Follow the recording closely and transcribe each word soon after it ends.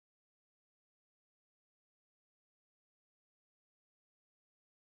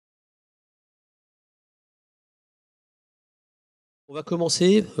On va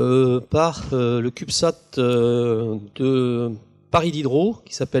commencer par le CubeSat de Paris Diderot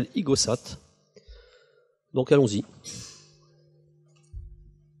qui s'appelle IGOSat. Donc allons-y.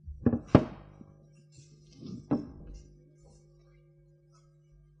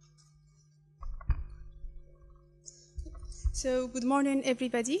 So, good morning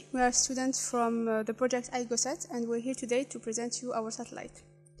everybody. We are students from the project IGOSat and we're here today to present you our satellite.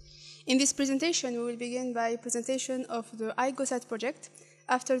 In this presentation, we will begin by a presentation of the IGOSat project.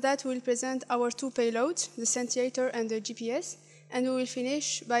 After that, we will present our two payloads, the Scintillator and the GPS, and we will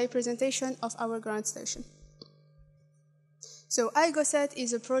finish by a presentation of our ground station. So, IGOSat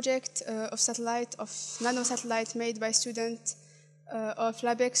is a project of nanosatellite made by students of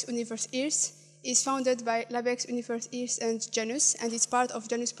Labex UnivEarthS. Is founded by Labex UnivEarthS and Janus, and it's part of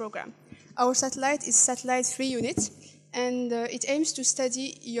Janus program. Our satellite is satellite 3 unit, and it aims to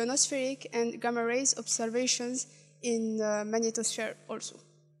study ionospheric and gamma rays observations in magnetosphere also.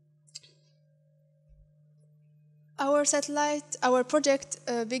 Our project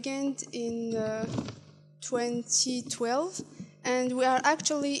began in 2012, and we are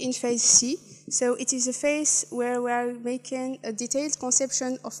actually in phase C. So it is a phase where we are making a detailed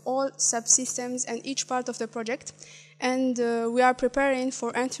conception of all subsystems and each part of the project. And we are preparing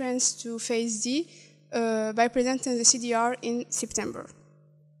for entrance to phase D by presenting the CDR in September.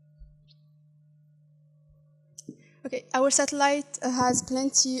 Okay, our satellite has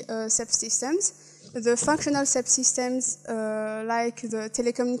plenty subsystems. The functional subsystems like the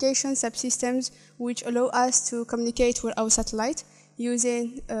telecommunication subsystems which allow us to communicate with our satellite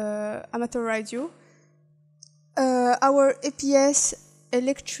using amateur radio. Our APS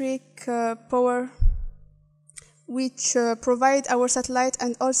electric power which provide our satellite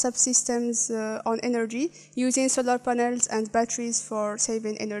and all subsystems on energy using solar panels and batteries for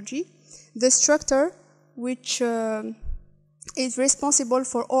saving energy. The structure which is responsible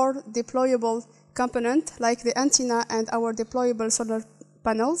for all deployable components like the antenna and our deployable solar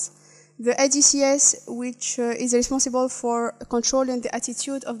panels. The ADCS, which is responsible for controlling the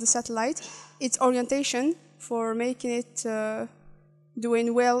attitude of the satellite, its orientation for making it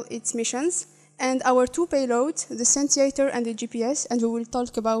doing well its missions, and our two payloads, the Scintillator and the GPS, and we will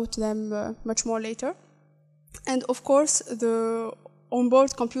talk about them much more later. And of course, the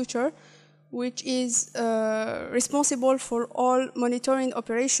onboard computer, which is responsible for all monitoring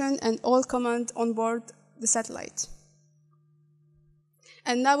operation and all command on board the satellite.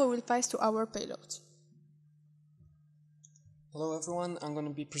 And now we will pass to our payload. Hello everyone, I'm going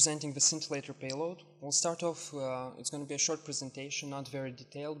to be presenting the Scintillator payload. We'll start off, it's going to be a short presentation, not very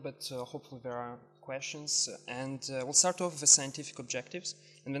detailed, but hopefully there are questions. And we'll start off with the scientific objectives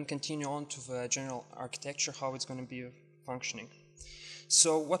and then continue on to the general architecture, how it's going to be functioning.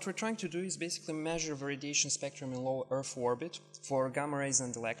 So what we're trying to do is basically measure the radiation spectrum in low Earth orbit for gamma rays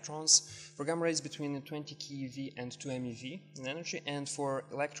and electrons, for gamma rays between 20 keV and 2 MeV in energy, and for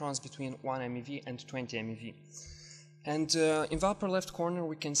electrons between 1 MeV and 20 MeV. And in the upper left corner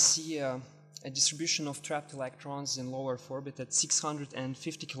we can see a distribution of trapped electrons in low Earth orbit at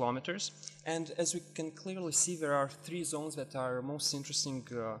 650 kilometers. And as we can clearly see, there are three zones that are most interesting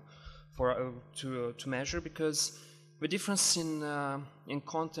to measure, because the difference in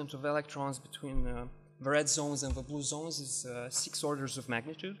content of electrons between the red zones and the blue zones is 6 orders of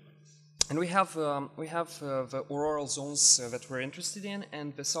magnitude. And we have the auroral zones that we're interested in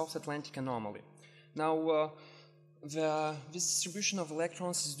and the South Atlantic anomaly. Now, this distribution of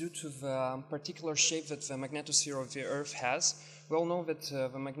electrons is due to the particular shape that the magnetosphere of the Earth has. We all know that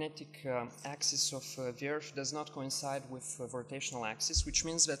the magnetic axis of the Earth does not coincide with the rotational axis, which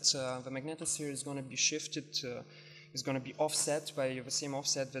means that the magnetosphere is going to be shifted is going to be offset by the same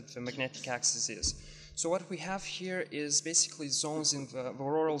offset that the magnetic axis is. So what we have here is basically zones in the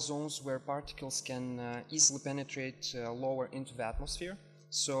auroral zones where particles can easily penetrate lower into the atmosphere.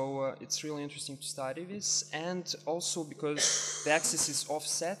 So it's really interesting to study this, and also because the axis is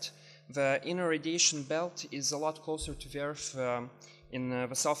offset, the inner radiation belt is a lot closer to the Earth in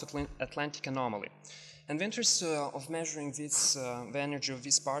the South Atlantic anomaly. And the interest of measuring this, the energy of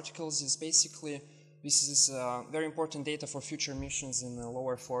these particles is basically this is very important data for future missions in low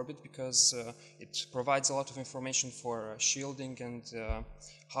Earth orbit, because it provides a lot of information for shielding and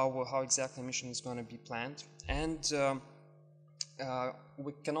how exactly a mission is going to be planned. And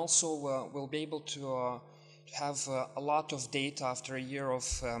we can also will be able to have a lot of data after a year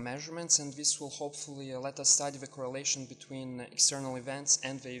of measurements, and this will hopefully let us study the correlation between external events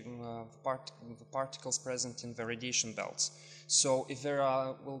and the particles present in the radiation belts. So if there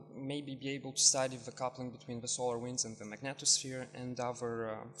are, we'll maybe be able to study the coupling between the solar winds and the magnetosphere and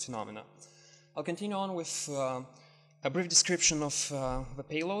other phenomena. I'll continue on with a brief description of the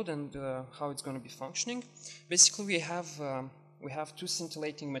payload and how it's going to be functioning. Basically, we have two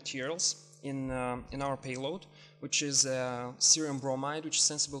scintillating materials in our payload, which is cerium bromide, which is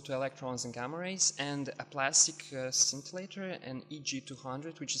sensible to electrons and gamma rays, and a plastic scintillator, an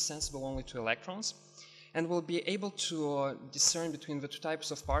EG200, which is sensible only to electrons. And we'll be able to discern between the two types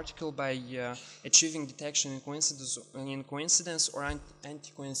of particle by achieving detection in coincidence or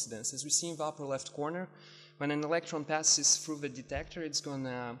anti-coincidence. As we see in the upper left corner, when an electron passes through the detector, it's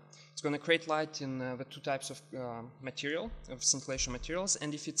gonna create light in the two types of scintillation materials,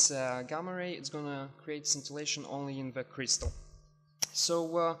 and if it's a gamma ray, it's gonna create scintillation only in the crystal.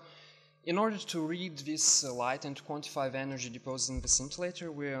 So in order to read this light and to quantify the energy deposited in the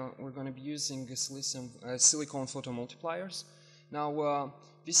scintillator, we're going to be using silicon photomultipliers. Now,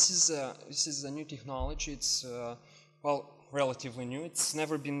 this is a new technology. It's well, relatively new. It's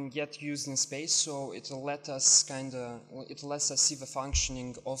never been yet used in space, so it'll let us see the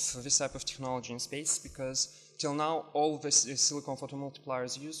functioning of this type of technology in space, because till now all the silicon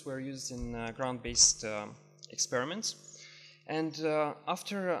photomultipliers used were used in ground-based experiments. And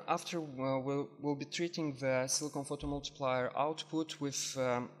after we'll be treating the silicon photomultiplier output with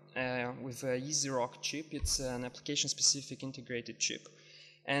a Easy Rock chip. It's an application-specific integrated chip,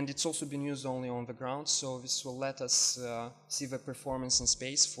 and it's also been used only on the ground. So this will let us see the performance in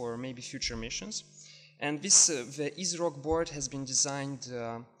space for maybe future missions. And the Easy Rock board has been designed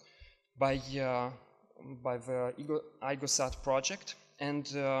by the IGOSat project,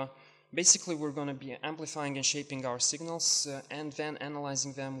 and basically, we're going to be amplifying and shaping our signals and then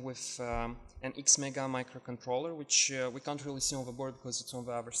analyzing them with an X-Mega microcontroller, which we can't really see on the board because it's on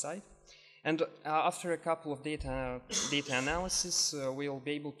the other side. And after a couple of data analysis, we'll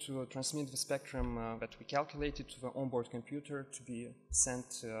be able to transmit the spectrum that we calculated to the onboard computer to be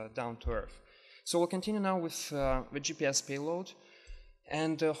sent down to Earth. So we'll continue now with the GPS payload,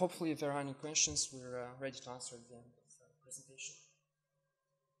 and hopefully if there are any questions, we're ready to answer at the end of the presentation.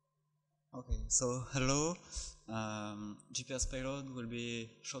 Okay, so hello. GPS payload will be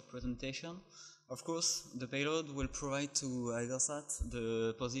a short presentation. Of course, the payload will provide to IGOSat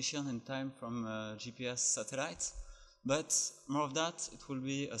the position and time from GPS satellites, but more of that, it will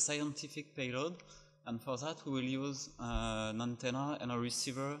be a scientific payload, and for that we will use an antenna and a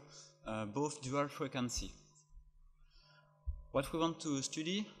receiver, both dual frequency. What we want to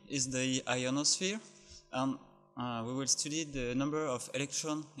study is the ionosphere, and we will study the number of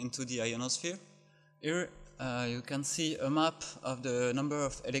electrons into the ionosphere. Here you can see a map of the number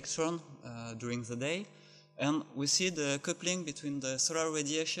of electrons during the day, and we see the coupling between the solar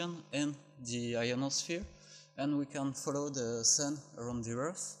radiation and the ionosphere, and we can follow the sun around the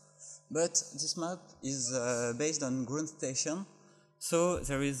Earth. But this map is based on ground station, so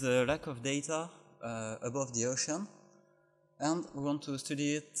there is a lack of data above the ocean, and we want to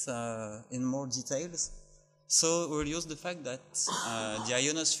study it in more details. So we'll use the fact that the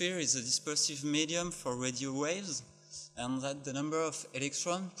ionosphere is a dispersive medium for radio waves, and that the number of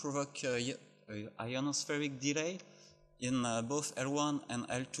electrons provoke ionospheric delay in both L1 and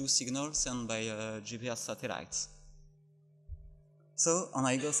L2 signals sent by GPS satellites. So on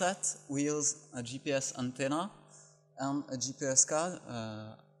IGOSat, we use a GPS antenna and a GPS card.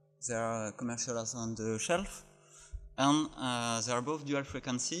 They are commercialized on the shelf, and they are both dual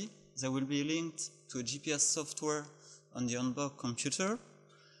frequency. They will be linked to a GPS software on the onboard computer,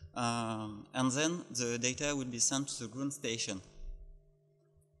 and then the data will be sent to the ground station.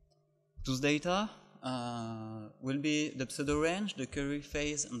 Those data will be the pseudo range, the Curie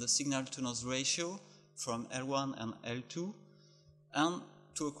phase, and the signal to noise ratio from L1 and L2. And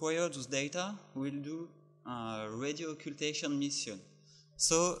to acquire those data, we'll do a radio occultation mission.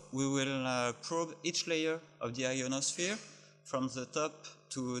 So we will probe each layer of the ionosphere from the top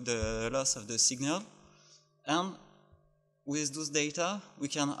to the loss of the signal, and with those data we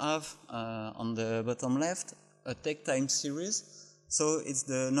can have on the bottom left a take time series. So it's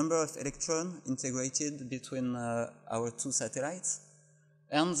the number of electrons integrated between our two satellites,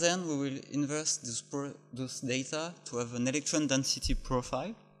 and then we will inverse those data to have an electron density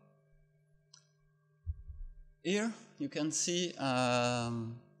profile. Here you can see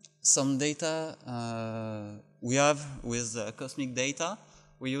some data we have with cosmic data.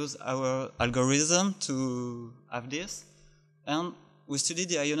 We use our algorithm to have this, and we study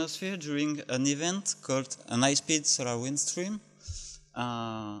the ionosphere during an event called an high-speed solar wind stream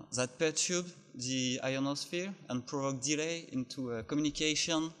that perturb the ionosphere and provoke delay into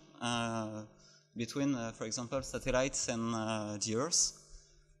communication between, for example, satellites and the Earth.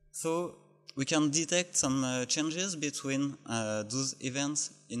 So we can detect some changes between those events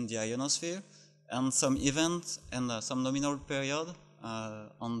in the ionosphere, and some event and some nominal period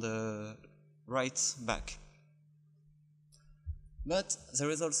on the right back. But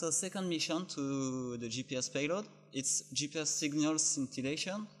there is also a second mission to the GPS payload. It's GPS signal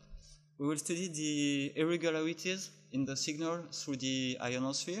scintillation. We will study the irregularities in the signal through the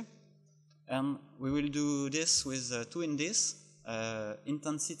ionosphere. And we will do this with two indices,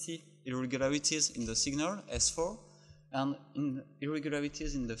 intensity irregularities in the signal, S4, and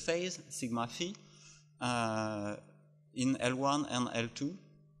irregularities in the phase, sigma phi, in L1 and L2.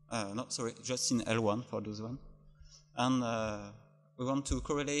 No, sorry, just in L1 for those one. And we want to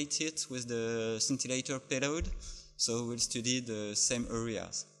correlate it with the scintillator payload, so we'll study the same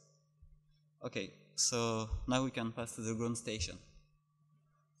areas. Okay, so now we can pass to the ground station.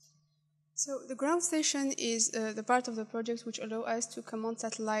 So the ground station is the part of the project which allows us to command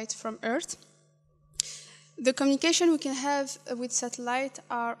satellite from Earth. The communication we can have with satellite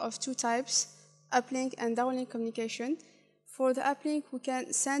are of two types, uplink and downlink communication. For the uplink, we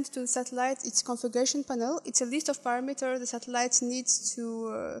can send to the satellite its configuration panel. It's a list of parameters the satellite needs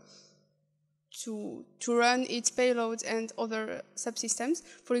to run its payloads and other subsystems.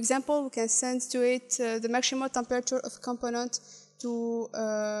 For example, we can send to it the maximum temperature of a component to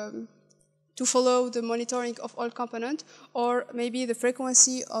follow the monitoring of all components, or maybe the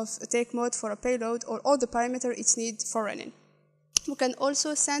frequency of a take mode for a payload, or all the parameters it needs for running. We can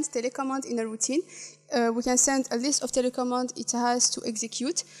also send telecommand in a routine. We can send a list of telecommand it has to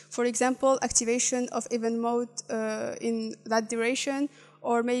execute. For example, activation of event mode in that duration,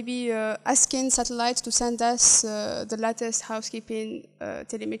 or maybe asking satellite to send us the latest housekeeping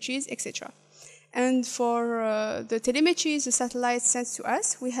telemetries, etc. And for the telemetries the satellite sends to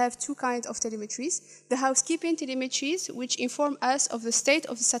us, we have two kinds of telemetries. The housekeeping telemetries, which inform us of the state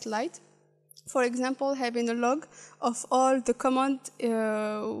of the satellite. For example, having a log of all the command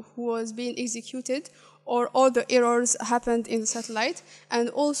who was being executed, or all the errors happened in the satellite, and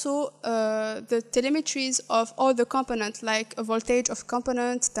also the telemetries of all the components, like a voltage of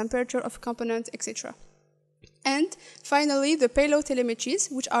component, temperature of component, etc. And finally, the payload telemetries,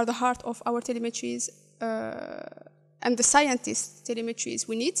 which are the heart of our telemetries and the scientist telemetries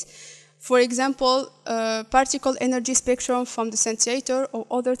we need. For example, particle energy spectrum from the scintillator, or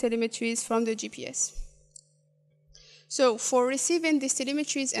other telemetries from the GPS. So for receiving these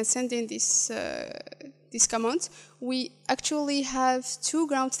telemetries and sending these commands, we actually have two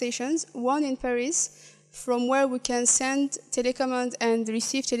ground stations, one in Paris, from where we can send telecommand and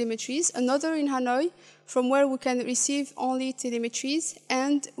receive telemetries, another in Hanoi, from where we can receive only telemetries,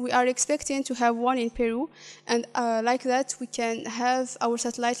 and we are expecting to have one in Peru, and like that we can have our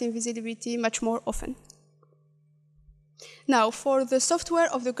satellite in visibility much more often. Now, for the software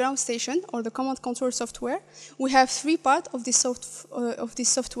of the ground station, or the command control software, we have three parts of this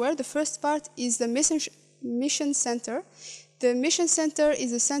software. The first part is the mission center. The mission center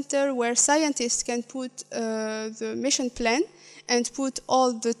is a center where scientists can put the mission plan and put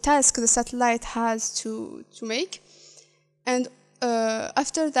all the tasks the satellite has to make. And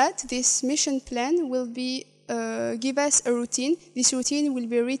after that, this mission plan will be give us a routine. This routine will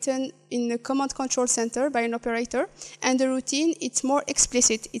be written in the command control center by an operator, and the routine, it's more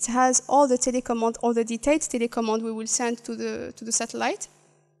explicit. It has all the telecommand, all the detailed telecommand we will send to the satellite.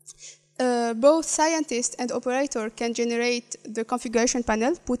 Both scientist and operator can generate the configuration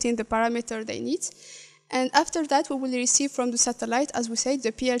panel, put in the parameter they need. And after that, we will receive from the satellite, as we said,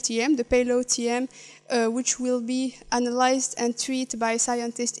 the PLTM, the payload TM, which will be analyzed and treated by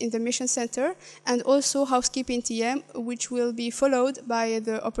scientists in the mission center, and also housekeeping TM, which will be followed by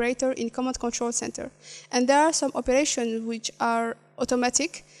the operator in command control center. And there are some operations which are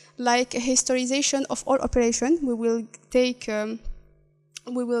automatic, like a historization of all operations. We will take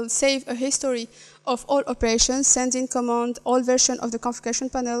we will save a history of all operations, sending command, all versions of the configuration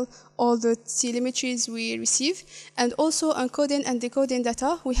panel, all the telemetries we receive, and also encoding and decoding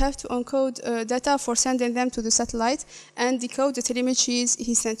data. We have to encode data for sending them to the satellite and decode the telemetries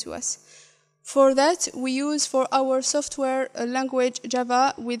he sent to us. For that, we use for our software a language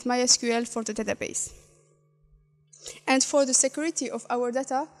Java with MySQL for the database. And for the security of our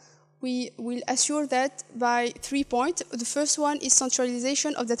data, we will assure that by 3 points. The first one is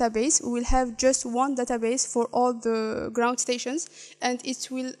centralization of database. We will have just one database for all the ground stations, and it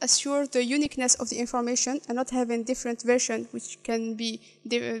will assure the uniqueness of the information and not having different versions, which can be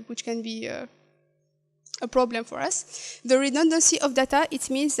a problem for us. The redundancy of data, it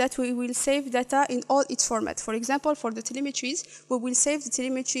means that we will save data in all its formats. For example, for the telemetries, we will save the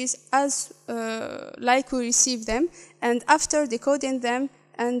telemetries as like we receive them, and after decoding them,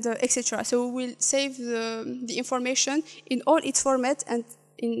 and etc. So we will save the information in all its format, and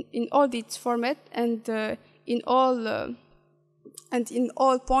in all its format and in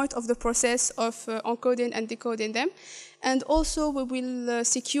all point of the process of encoding and decoding them. And also we will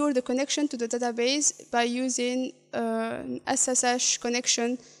secure the connection to the database by using an SSH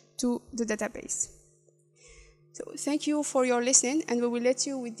connection to the database. So thank you for your listening, and we will let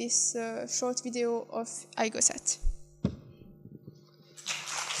you with this short video of IGOSat.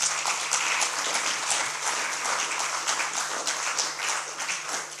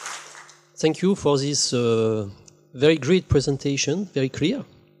 Thank you for this very great presentation, very clear.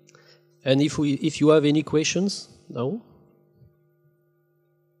 And if you have any questions now.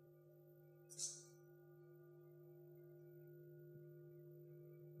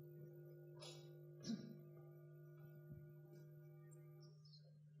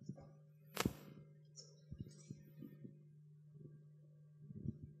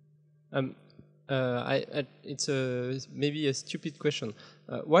 It's maybe a stupid question.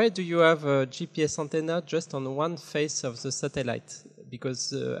 Why do you have a GPS antenna just on one face of the satellite?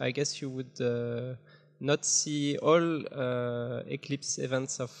 Because I guess you would not see all eclipse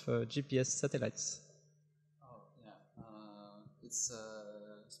events of GPS satellites. Oh, yeah. It's a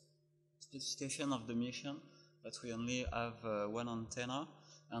specification of the mission that we only have one antenna.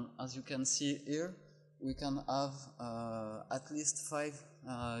 And as you can see here, we can have at least 5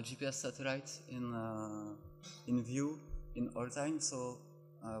 GPS satellites in view in all time. So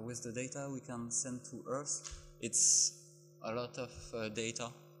with the data we can send to Earth, it's a lot of data.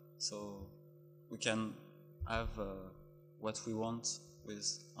 So we can have what we want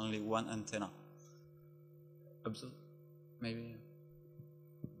with only one antenna. Maybe.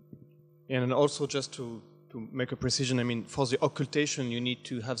 And also just to make a precision, I mean, for the occultation you need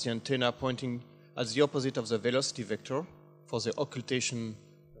to have the antenna pointing at the opposite of the velocity vector for the occultation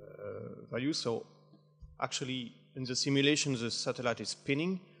value. So actually in the simulation the satellite is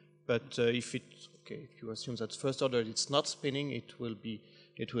spinning, but if you assume that first order it's not spinning, it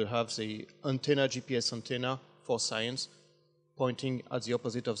will have the antenna, GPS antenna for science, pointing at the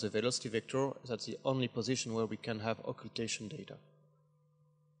opposite of the velocity vector. That's the only position where we can have occultation data.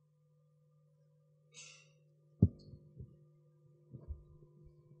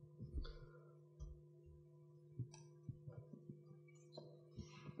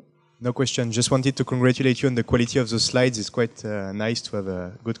 No question. Just wanted to congratulate you on the quality of the slides. It's quite nice to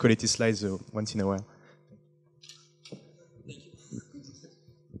have good quality slides once in a while.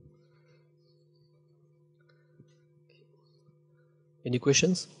 Any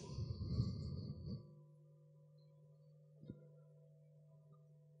questions?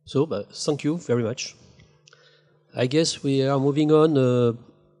 So, thank you very much. I guess we are moving on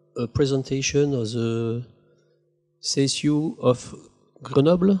a presentation of the CSU of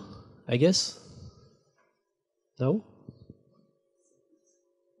Grenoble, I guess. No?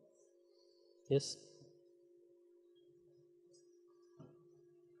 Yes?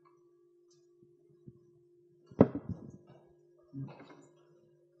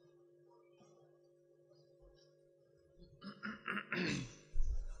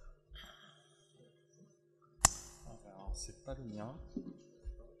 Alors, c'est pas le mien.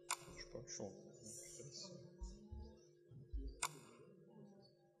 Je sais pas, je suis en...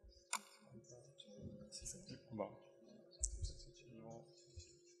 Bon.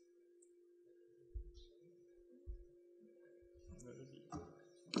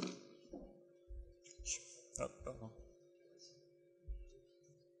 Ah, pardon.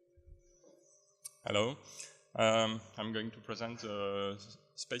 Hello. I'm going to present the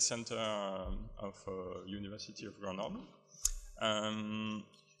Space Center of University of Grenoble.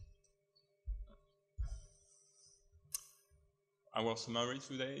 Our summary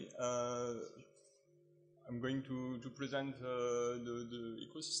today, I'm going to present the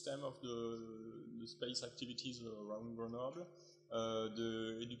ecosystem of the space activities around Grenoble,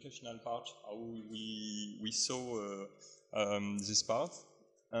 the educational part, how we saw this part,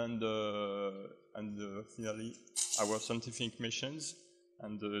 and finally our scientific missions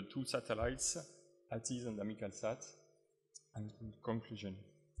and the 2 satellites, ATISE and AMICAL, and conclusion.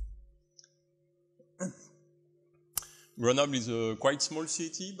 Grenoble is a quite small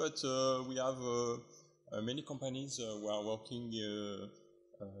city, but we have many companies who are working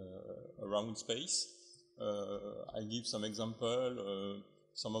around space. I give some example.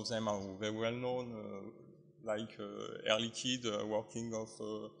 Some of them are very well known, like Air Liquide working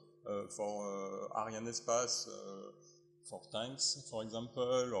for Arianespace for tanks, for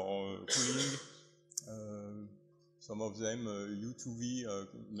example, or cooling. Some of them U2V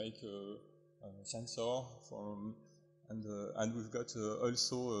make a sensor from. And we've got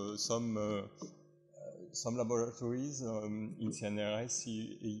also some some laboratories in CNRS,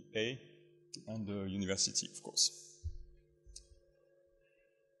 CEA, and the university, of course.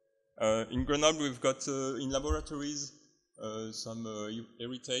 In Grenoble, we've got in laboratories some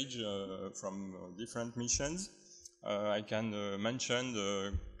heritage from different missions. I can mention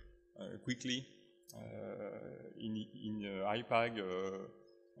quickly in IPAG,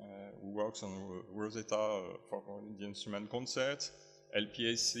 who works on Rosetta for the instrument concert,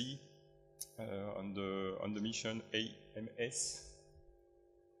 LPSC on the mission AMS.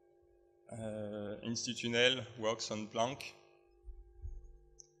 Institutionnel works on Planck,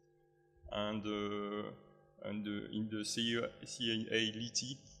 and in the CEA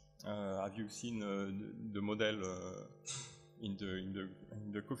LITI, have you seen the model in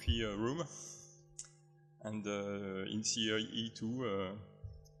the coffee room? And in CEA2,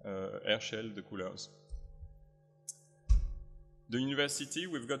 Herschel, the coolers. The university,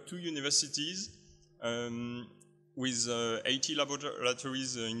 we've got 2 universities with 80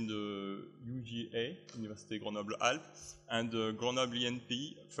 laboratories in the UGA, Université Grenoble-Alpes, and Grenoble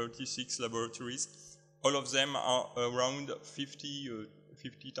INP, 36 laboratories. All of them are around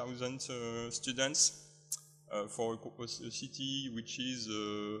 50,000 students for a city which is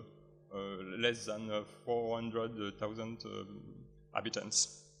less than 400,000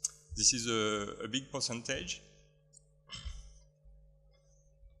 inhabitants. This is a big percentage.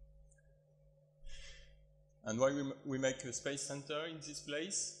 And why we make a space center in this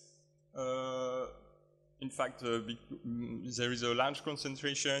place? In fact, there is a large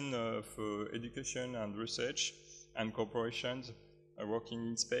concentration of education and research and corporations working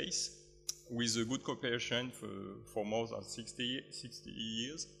in space, with a good cooperation for more than 60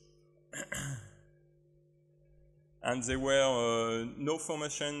 years. And there were no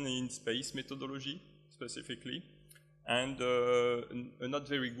formation in space methodology specifically, and a not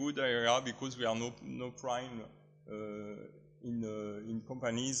very good area because we are no prime in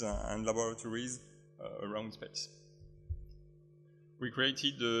companies and laboratories around space. We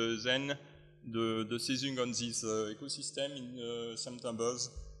created then the CSUG on this ecosystem in September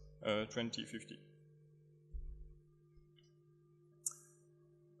 2015.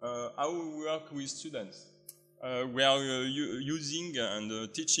 How we work with students? We are using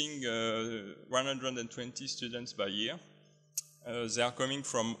and teaching 120 students by year. They are coming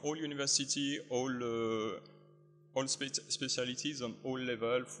from all university, all specialties on all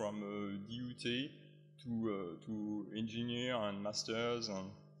levels, from DUT to engineer and masters,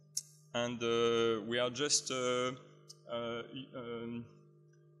 and we are just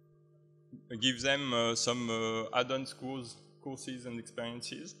give them some add-on courses and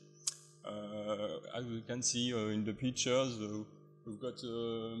experiences. As you can see in the pictures, we've got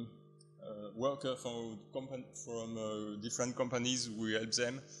workers from different companies. We help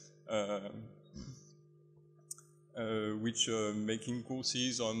them, which making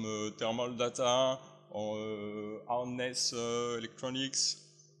courses on thermal data or harness electronics,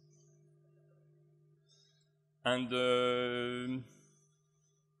 and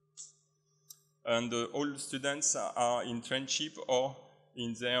all students are in internship or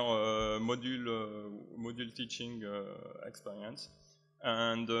in their module teaching experience,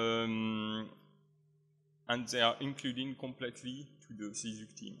 and they are including completely to the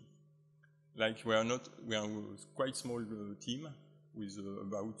CSUG team. Like we are quite small team with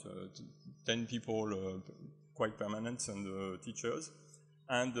about 10 people, quite permanent, and teachers,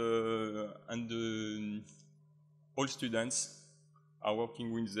 and all students are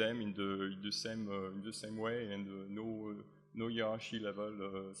working with them in the same way, and no hierarchy level,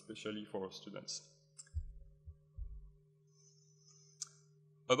 especially for students.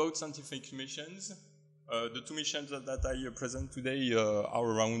 About scientific missions, the 2 missions that I present today are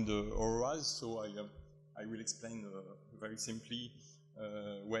around auroras, so I will explain very simply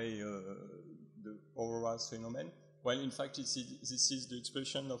the auroras phenomenon. Well, in fact, this is the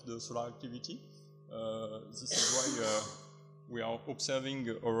expression of the solar activity. This is why we are observing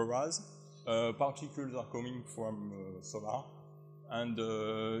auroras. Particles are coming from solar and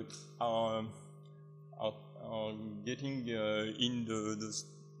are getting in the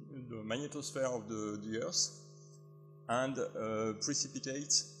magnetosphere of the Earth and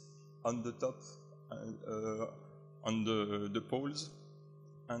precipitate on the top on the poles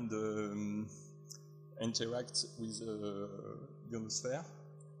and interact with the ionosphere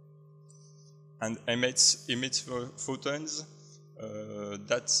and emits photons.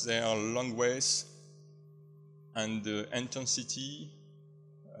 That's their long waves and the intensity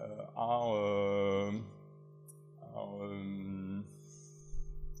are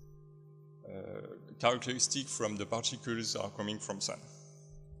characteristic from the particles are coming from sun.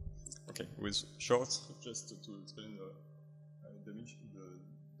 Okay, with short, just to explain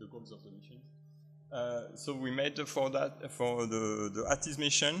the goals of the mission. So we made for the ATISE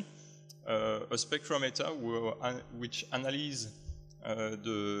mission a spectrometer which analyzes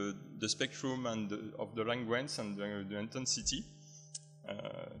the spectrum and of the language and the intensity,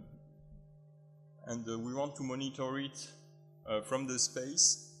 and we want to monitor it from the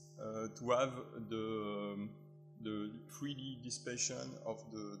space to have the 3D dispersion of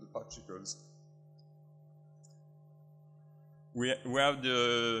the particles. We have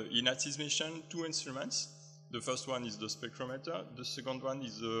in ATISE mission 2 instruments. The first one is the spectrometer. The second one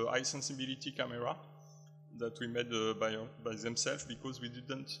is the high sensibility camera that we made by themselves because we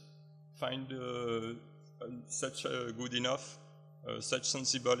didn't find such good enough, such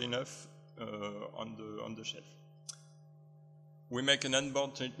sensible enough on the shelf. We make an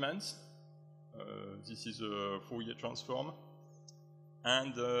onboard treatment. This is a Fourier transform.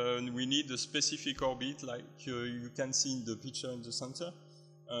 And we need a specific orbit, like you can see in the picture in the center.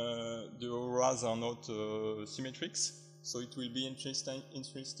 The auroras are not symmetrics, so it will be interesting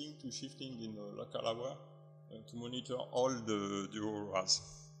to shifting in the local hour to monitor all the auroras.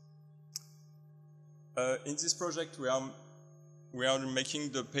 In this project, we are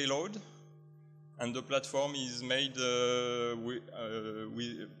making the payload, and the platform is made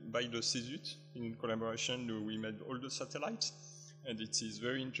by the CSUG. In collaboration, we made all the satellites. And it is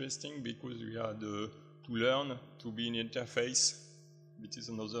very interesting because we had to learn to be in interface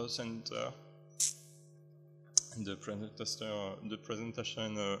between another center, and the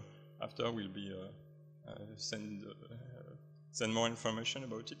presentation after will be send more information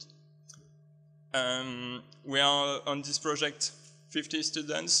about it. We are on this project 50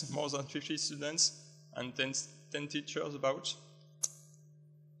 students, more than 50 students, and 10 teachers about.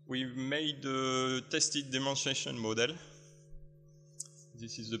 We've made a tested demonstration model.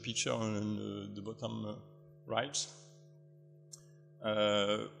 This is the picture on the bottom right.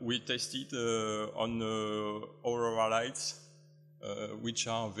 We tested on aurora lights, which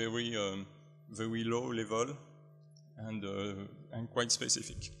are very low level and quite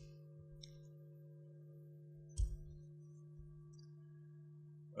specific.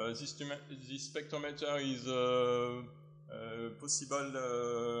 This spectrometer is possible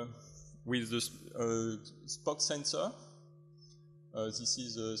with the Spock sensor. This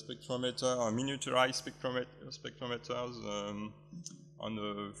is a spectrometer, a miniaturized spectrometers on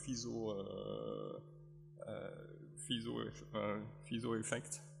a piezo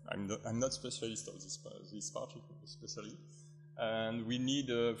effect. I'm not specialist of this part, especially. And we need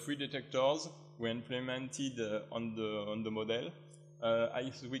 3 detectors. We implemented on the model.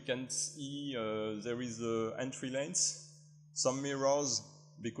 As we can see, there is entry lanes, some mirrors,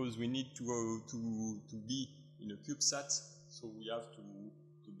 because we need to be in a CubeSat. So we have to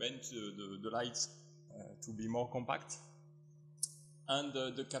bend the lights to be more compact. And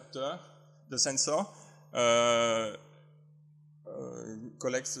the captor, the sensor,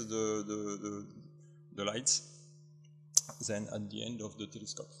 collects the lights, then at the end of the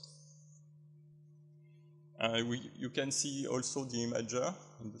telescope. You can see also the imager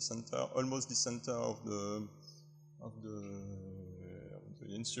in the center, almost the center of the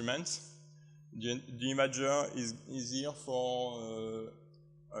instrument. The imager is here for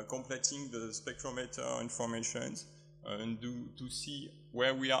completing the spectrometer information and to see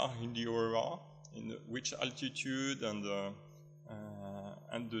where we are in the aurora, in which altitude, and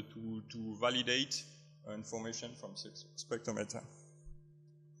to validate information from spectrometer.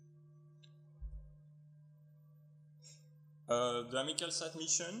 The AMICAL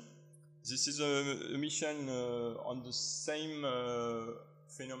mission. This is a mission on the same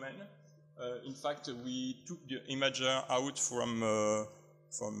phenomenon. In fact, we took the imager out from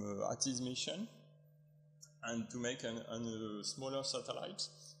ATISE mission and to make a smaller satellite.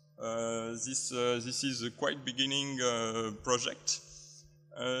 This is a quite beginning project.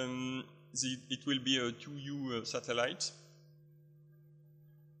 It will be a 2U satellite,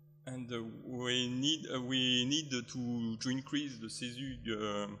 and we need to increase the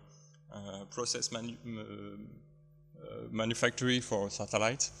CSUG process manufacturing for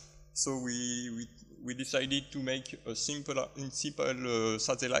satellites. So we decided to make a simple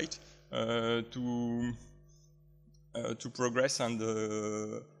satellite to progress and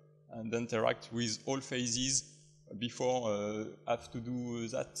interact with all phases before have to do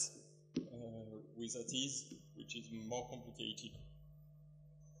that with ATISE, which is more complicated.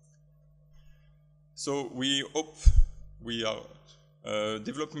 So we hope we are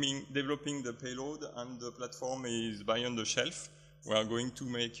developing the payload, and the platform is beyond the shelf. We are going to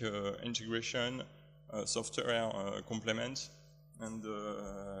make integration, software complement, and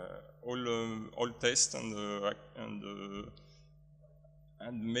all tests and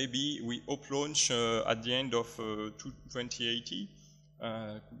maybe we hope launch at the end of 2080.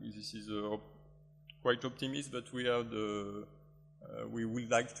 This is quite optimistic, but we have we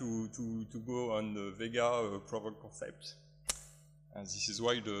would like to go on the Vega proof of concept, and this is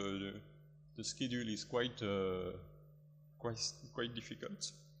why the schedule is quite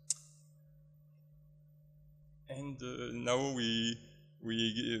difficult. And now we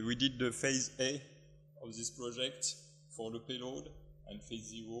did the phase A of this project for the payload and phase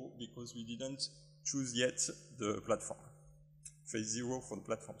 0 because we didn't choose yet the platform. Phase 0 for the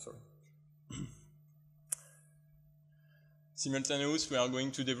platform, sorry. Simultaneous, we are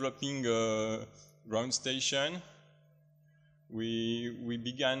going to developing a ground station. We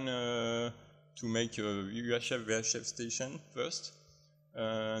began to make a VHF station first,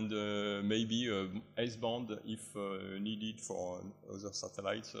 and maybe S-band if needed for other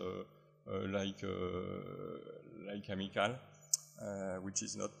satellites like AMICAL, which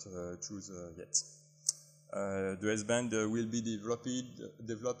is not chosen yet. The S-band will be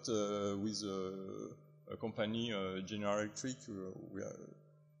developed with a company, General Electric,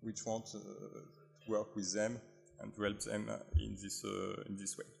 which wants to work with them and to help them in this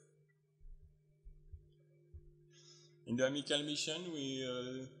way. In the AMICAL mission, we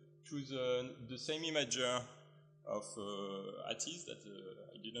choose the same imager of ATISE that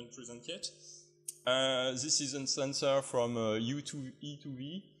I didn't present yet. This is a sensor from U to E to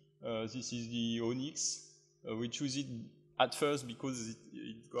V. This is the Onyx. We choose it at first because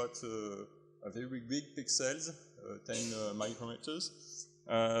it got a very big pixels, 10 micrometers,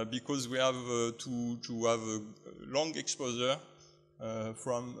 because we have to have a long exposure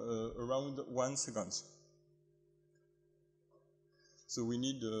from around 1 second. So we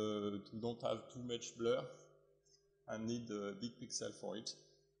need to don't have too much blur and need a big pixel for it.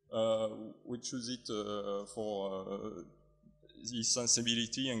 We choose it for the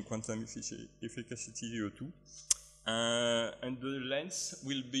sensibility and quantum efficacy too. And the lens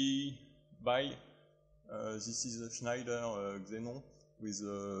will be by, this is a Schneider Xenon with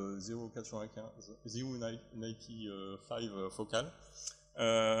 0.95 focal,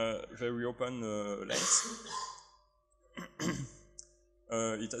 very open lens.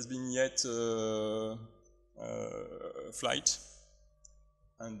 It has been yet flight,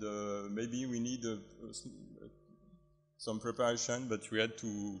 and maybe we need some preparation, but we had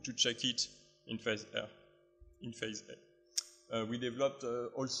to check it in phase A. We developed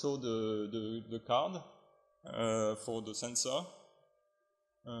also the card for the sensor.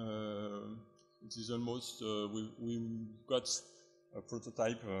 It is almost, we got a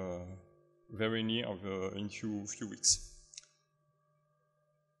prototype very near in few weeks.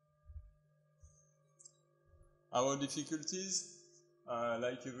 Our difficulties,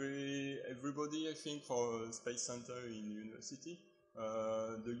 like everybody, I think, for Space Center in university,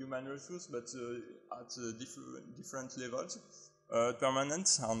 the human resource, but at different levels.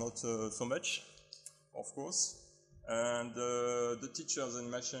 Permanent are not so much, of course, and the teachers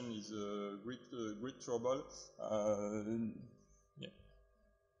animation is great trouble.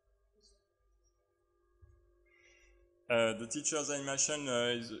 The teachers animation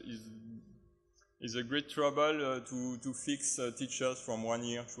is a great trouble to fix teachers from 1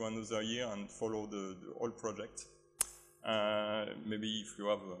 year to another year and follow the whole project. Maybe if you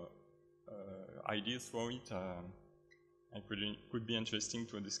have ideas for it, it could be interesting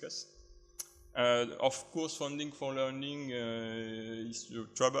to discuss. Of course, funding for learning is a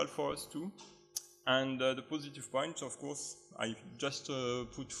trouble for us too. And the positive points, of course, I just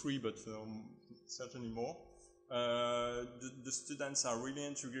put 3, but certainly more. The students are really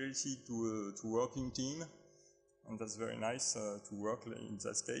integrated to a working team, and that's very nice to work in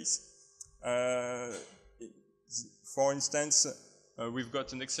that case. For instance, we've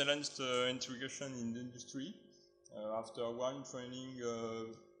got an excellent integration in the industry. After one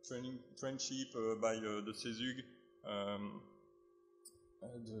trainship by the CSUG,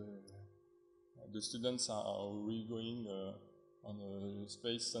 the students are really going on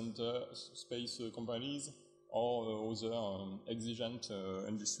space companies or other exigent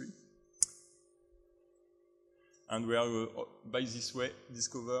industry. And we have, by this way,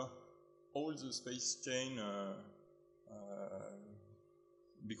 discover all the space chain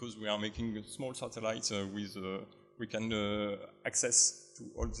because we are making small satellites with we can access to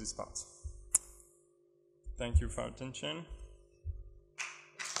all these parts. Thank you for your attention.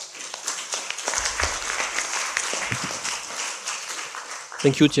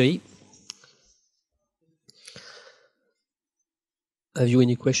 Thank you, Thierry. Have you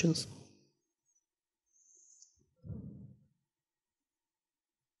any questions?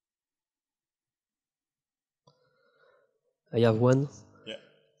 I have one. Yeah.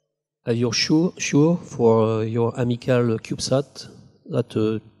 Are you sure for your AMICAL CubeSat that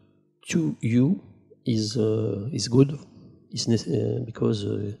 2U is good? Because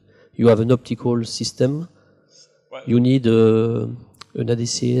you have an optical system. Well, you need an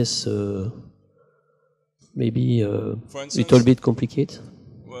ATISE maybe a little bit complicated.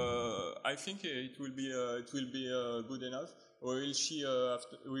 I think it will be good enough. We will see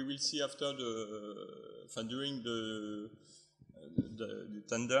after during the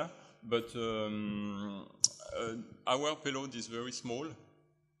tender. But our payload is very small.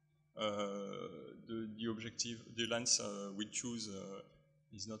 The objective, the lens we choose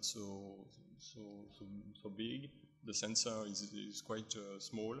is not so big. The sensor is quite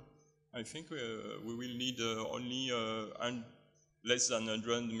small. I think we will need only less than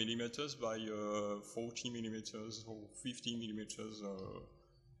 100 millimeters by 40 millimeters or 50 millimeters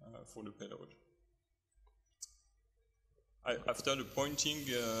for the payload. After the pointing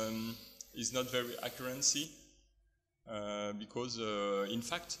is not very accuracy because in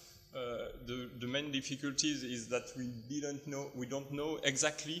fact the main difficulties is that we don't know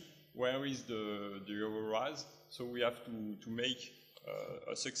exactly where is the aurora, so we have to make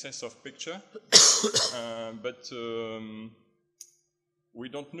a success of picture, but we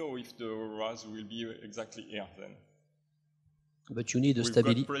don't know if the auroras will be exactly here then. But you need a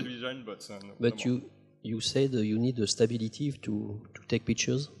stability. We've got precision, but you said you need a stability to take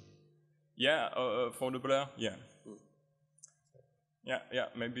pictures. Yeah, for the blur, yeah. Yeah.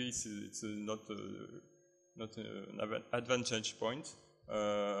 Maybe it's not an advantage point,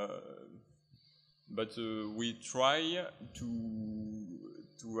 but we try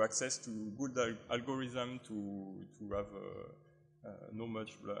to access to good algorithm to have no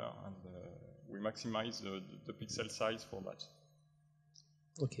much blur, and we maximize the pixel size for that.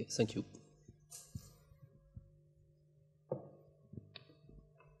 Okay, thank you.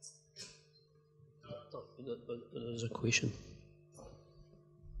 Another question.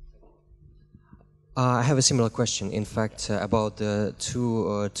 I have a similar question, in fact, about the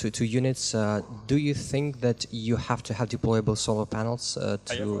two units. Do you think that you have to have deployable solar panels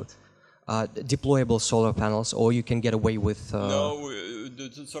deployable solar panels, or you can get away with? No,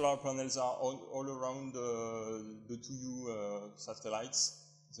 the solar panels are all around the 2U satellites.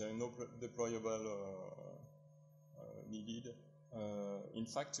 There are no deployable needed. In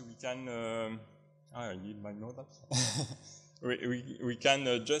fact, we can. I need my note. We can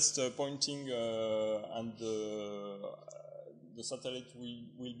just pointing and the satellite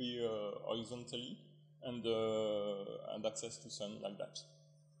will be horizontally and access to sun like that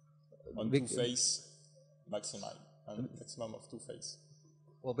on two phase maximum and maximum of two phase.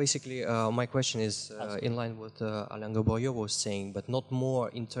 Well, basically, my question is in line with Alain Goborio was saying, but not more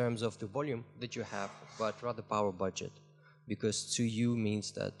in terms of the volume that you have, but rather power budget, because 2U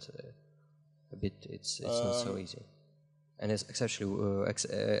means that a bit it's not so easy. And it's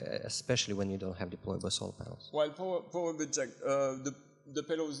especially when you don't have deployable solar panels. Well, power budget, the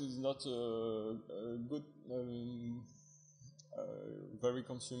payload is not good, very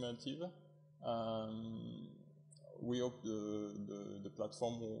consumative. We hope the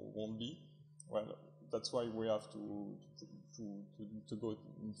platform won't be. Well, that's why we have to go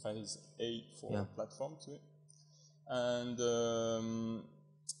in phase A for platform too.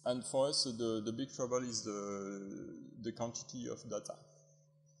 And for us, the big trouble is the quantity of data,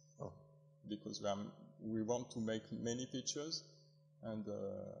 because we want to make many pictures and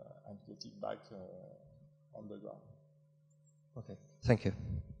get it back on the ground. Okay, thank you.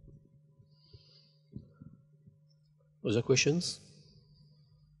 Other questions?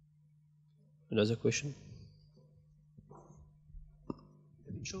 Another question?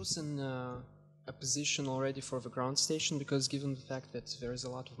 Have you chosen a position already for the ground station? Because given the fact that there is a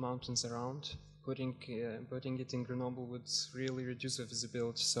lot of mountains around, putting it in Grenoble would really reduce the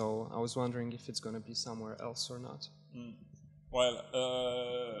visibility. So I was wondering if it's going to be somewhere else or not. Well,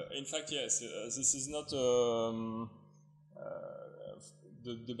 in fact, yes. This is not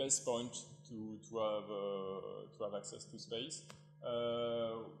the best point to have access to space.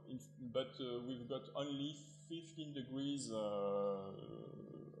 But we've got only 15 degrees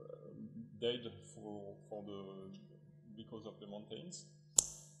dead because of the mountains.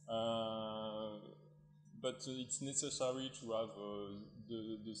 But it's necessary to have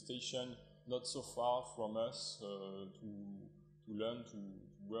the station not so far from us to learn to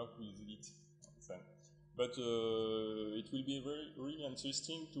work with it. But it will be really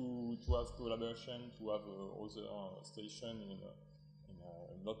interesting to have collaboration, to have other stations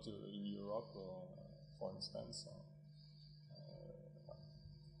not in Europe, for instance.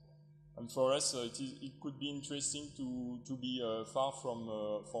 And for us, it could be interesting to be far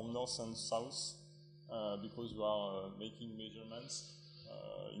from north and south because we are making measurements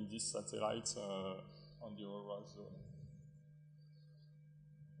in this satellite on the auroral zone.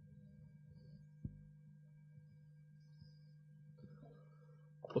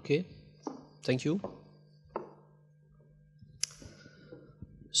 Okay, thank you.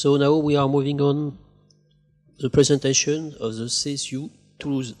 So now we are moving on the presentation of the CSU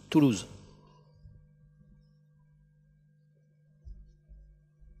Toulouse.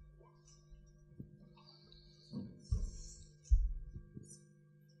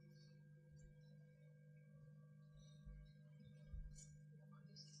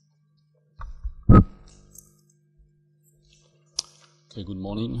 Okay, good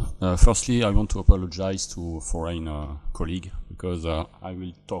morning. Firstly, I want to apologize to foreign colleague because I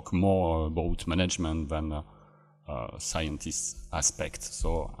will talk more about management than scientist aspect.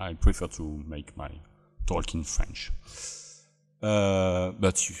 So I prefer to make my talk in French.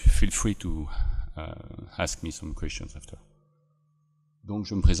 But you feel free to ask me some questions after. Donc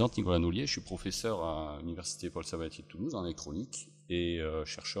je me présente, Nicolas Nolhier, je suis professeur à l'Université Paul Sabatier de Toulouse en électronique et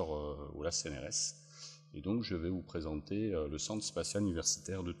chercheur au CNRS. Et donc, je vais vous présenter le Centre Spatial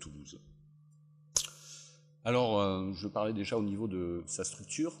Universitaire de Toulouse. Alors, je parlais déjà au niveau de sa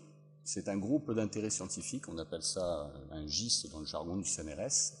structure. C'est un groupe d'intérêt scientifique, on appelle ça un GIS dans le jargon du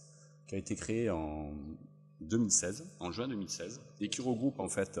CNRS, qui a été créé en 2016, en juin 2016, et qui regroupe en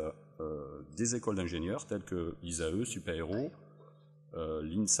fait des écoles d'ingénieurs telles que l'ISAE, Super-Héros,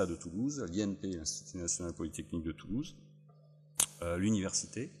 l'INSA de Toulouse, l'INP, l'Institut National Polytechnique de Toulouse,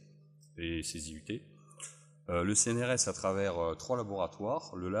 l'Université et ses IUT, le CNRS à travers 3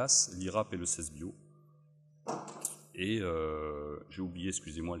 laboratoires, le LAS, l'IRAP et le CESBio. Et j'ai oublié,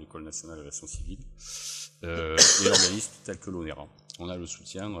 excusez-moi, l'École nationale d'aviation civile et l'organisme tel que l'ONERA. On a le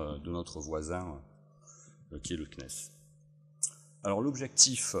soutien de notre voisin qui est le CNES. Alors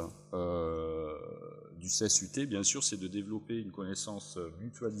l'objectif du CSUT, bien sûr, c'est de développer une connaissance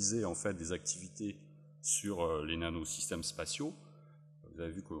mutualisée en fait des activités sur les nanosystèmes spatiaux. Vous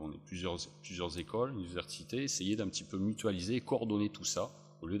avez vu qu'on est plusieurs écoles, universités, essayer d'un petit peu mutualiser et coordonner tout ça,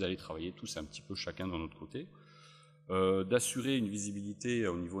 au lieu d'aller travailler tous un petit peu chacun de notre côté. D'assurer une visibilité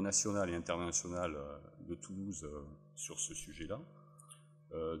au niveau national et international de Toulouse sur ce sujet-là.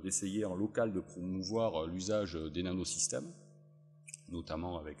 D'essayer en local de promouvoir l'usage des nanosystèmes,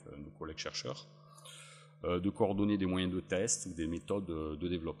 notamment avec nos collègues chercheurs. De coordonner des moyens de test ou des méthodes de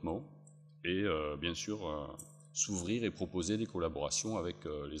développement. Et bien sûr, s'ouvrir et proposer des collaborations avec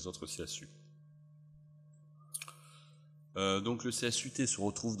les autres CSU. Donc le CSUT se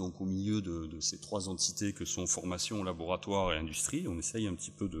retrouve donc au milieu de ces 3 entités que sont formation, laboratoire et industrie. On essaye un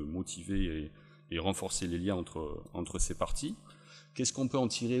petit peu de motiver et renforcer les liens entre ces parties. Qu'est-ce qu'on peut en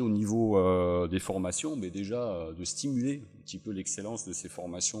tirer au niveau des formations? Déjà de stimuler un petit peu l'excellence de ces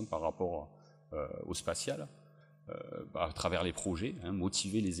formations par rapport au spatial, à travers les projets,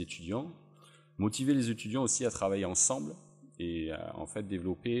 motiver les étudiants. Motiver les étudiants aussi à travailler ensemble et en fait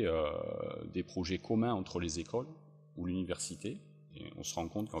développer des projets communs entre les écoles ou l'université. Et on se rend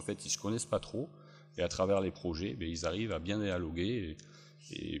compte qu'en fait ils ne se connaissent pas trop et à travers les projets, ils arrivent à bien dialoguer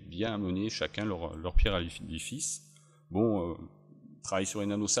et bien amener chacun leur pierre à l'édifice. Bon, travailler sur les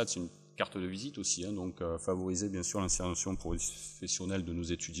nanosats, c'est une carte de visite aussi, donc favoriser bien sûr l'insertion professionnelle de nos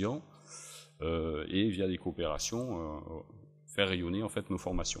étudiants et via des coopérations faire rayonner en fait nos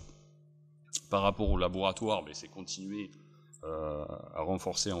formations. Par rapport au laboratoire, c'est continuer à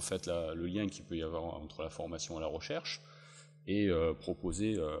renforcer en fait le lien qu'il peut y avoir entre la formation et la recherche et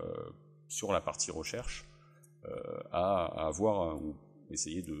proposer sur la partie recherche à avoir ou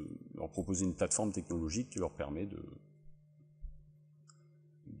essayer de leur proposer une plateforme technologique qui leur permet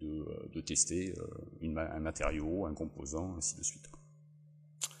de tester un matériau, un composant, ainsi de suite.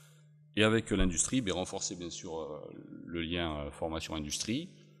 Et avec l'industrie, renforcer bien sûr le lien formation-industrie,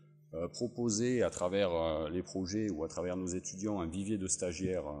 proposer à travers les projets ou à travers nos étudiants un vivier de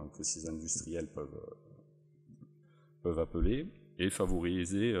stagiaires que ces industriels peuvent appeler et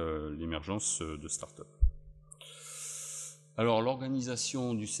favoriser l'émergence de start-up. Alors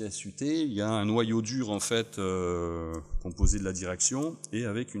l'organisation du CSUT, il y a un noyau dur en fait composé de la direction et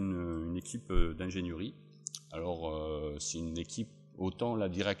avec une équipe d'ingénierie. Alors c'est une équipe, autant la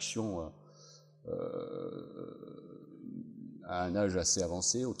direction à un âge assez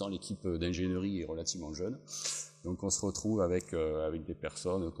avancé, autant l'équipe d'ingénierie est relativement jeune. Donc on se retrouve avec des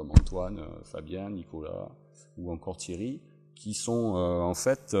personnes comme Antoine, Fabien, Nicolas ou encore Thierry, qui sont en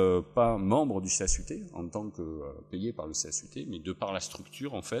fait pas membres du CSUT en tant que payés par le CSUT, mais de par la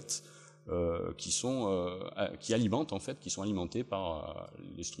structure en fait, qui alimentent en fait, qui sont alimentés par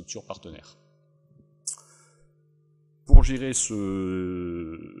les structures partenaires. Pour gérer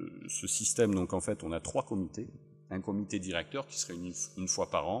ce système, donc en fait, on a 3 comités. Un comité directeur qui se réunit une fois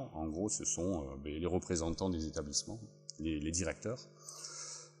par an. En gros, ce sont les représentants des établissements, les directeurs.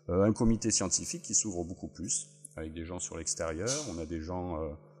 Un comité scientifique qui s'ouvre beaucoup plus, avec des gens sur l'extérieur. On a des gens,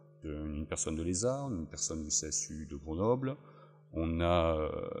 une personne de l'ESA, une personne du CSU de Grenoble. On a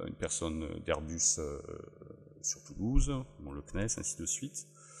une personne d'Airbus sur Toulouse, le CNES, ainsi de suite.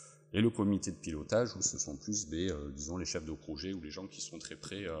 Et le comité de pilotage, où ce sont plus, disons, les chefs de projet ou les gens qui sont très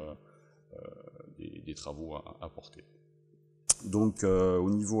près des travaux à porter. Donc, au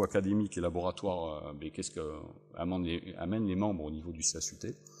niveau académique et laboratoire, qu'est-ce que amènent les membres au niveau du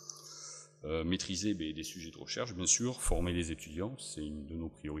CSUT? Maîtriser des sujets de recherche, bien sûr, former les étudiants, c'est une de nos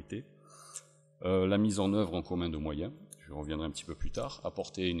priorités. La mise en œuvre en commun de moyens, je reviendrai un petit peu plus tard,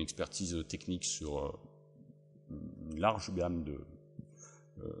 apporter une expertise technique sur une large gamme de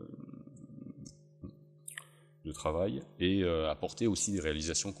travail et apporter aussi des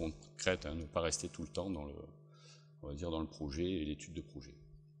réalisations concrètes, ne pas rester tout le temps dans le projet et l'étude de projet.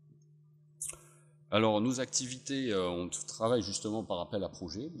 Alors, nos activités, on travaille justement par appel à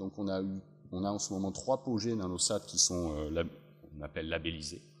projet. Donc, on a en ce moment 3 projets nanosat qui sont, on appelle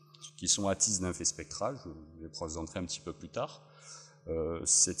labellisés, qui sont ATISE, nymphes et spectra. Je les présenterai un petit peu plus tard.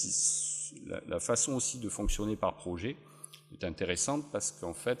 La façon aussi de fonctionner par projet est intéressante parce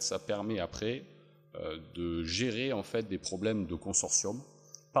qu'en fait, ça permet après de gérer en fait des problèmes de consortium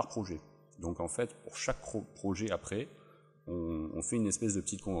par projet. Donc, en fait, pour chaque projet après, on fait une espèce de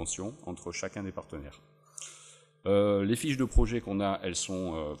petite convention entre chacun des partenaires. Les fiches de projet qu'on a, elles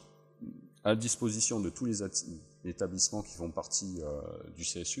sont à disposition de tous les établissements qui font partie du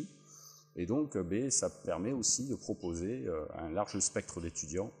CSU. Et donc, ça permet aussi de proposer à un large spectre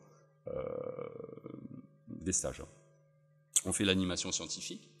d'étudiants des stages. On fait l'animation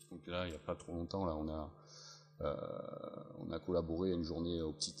scientifique. Donc là, il n'y a pas trop longtemps, là, on a collaboré à une journée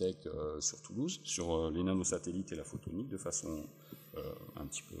au Petit Tech sur Toulouse, sur les nanosatellites et la photonique, de façon un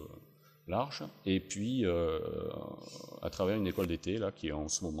petit peu large. Et puis, à travers une école d'été, là, qui est en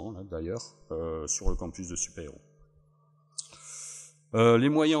ce moment, là, d'ailleurs, sur le campus de Super-Héros. Les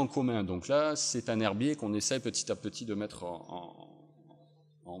moyens en commun, donc là, c'est un herbier qu'on essaie petit à petit de mettre en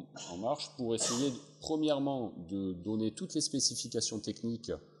marche pour essayer, premièrement, de donner toutes les spécifications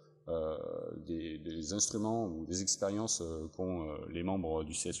techniques des instruments ou des expériences qu'ont les membres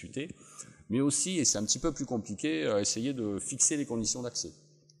du CSUT, mais aussi, et c'est un petit peu plus compliqué, essayer de fixer les conditions d'accès.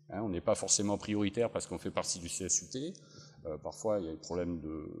 On n'est pas forcément prioritaire parce qu'on fait partie du CSUT. Parfois, il y a des problèmes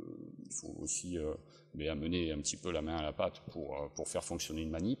il faut aussi amener un petit peu la main à la pâte pour faire fonctionner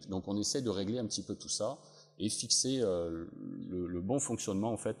une manip. Donc, on essaie de régler un petit peu tout ça et fixer le bon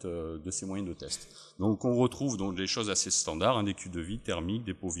fonctionnement en fait de ces moyens de test. Donc, on retrouve donc des choses assez standards, des cubes de vide thermiques,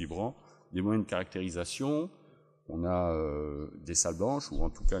 des pots vibrants, des moyens de caractérisation. On a des salles blanches, ou en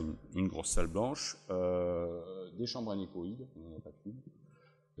tout cas une grosse salle blanche, des chambres anéchoïdes,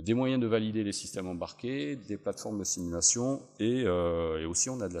 des moyens de valider les systèmes embarqués, des plateformes de simulation, et aussi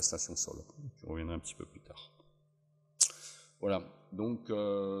on a de la station sol. Je reviendrai un petit peu plus tard. Voilà, donc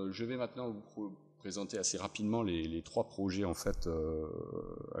je vais maintenant vous présenter assez rapidement les 3 projets en fait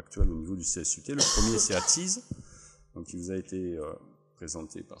actuels au niveau du CSUT. Le premier, c'est ATISE, donc qui vous a été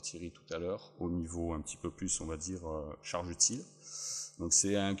présenté par Thierry tout à l'heure, au niveau un petit peu plus, on va dire, charge utile. Donc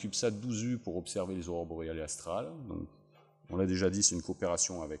c'est un CubeSat 12U pour observer les aurores boréales et astrales. Donc, on l'a déjà dit, c'est une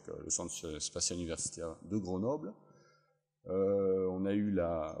coopération avec le Centre Spatial Universitaire de Grenoble. On a eu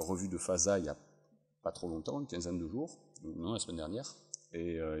la revue de FASA il n'y a pas trop longtemps, une quinzaine de jours, non, la semaine dernière,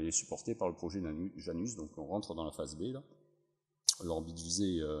 et il est supporté par le projet Janus, donc on rentre dans la phase B, là. L'orbite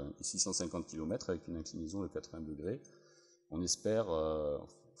visée est 650 km avec une inclinaison de 80 degrés. On espère,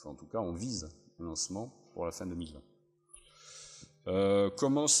 enfin en tout cas on vise un lancement pour la fin 2020.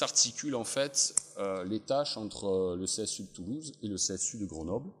 Comment s'articulent en fait les tâches entre le CSU de Toulouse et le CSU de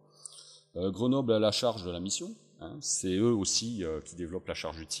Grenoble? Grenoble a la charge de la mission, c'est eux aussi qui développent la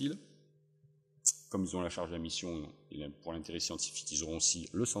charge utile. Comme ils ont la charge de la mission pour l'intérêt scientifique, ils auront aussi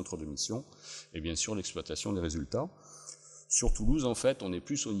le centre de mission et bien sûr l'exploitation des résultats. Sur Toulouse, en fait, on est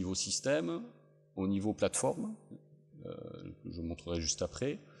plus au niveau système, au niveau plateforme, que je montrerai juste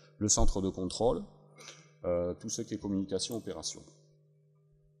après, le centre de contrôle, tout ce qui est communication, opération.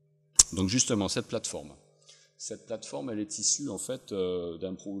 Donc justement, cette plateforme, elle est issue en fait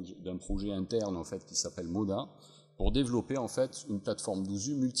d'un projet interne en fait qui s'appelle MODA, pour développer en fait une plateforme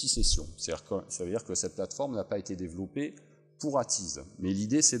 12U multisession. Ça veut dire que cette plateforme n'a pas été développée pour ATISE, mais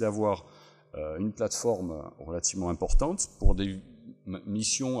l'idée c'est d'avoir une plateforme relativement importante pour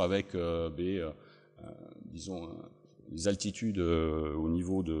mission avec disons, des altitudes au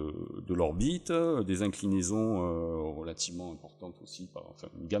niveau de l'orbite, des inclinaisons relativement importantes aussi, enfin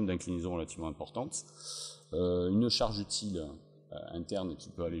une gamme d'inclinaisons relativement importante, une charge utile interne qui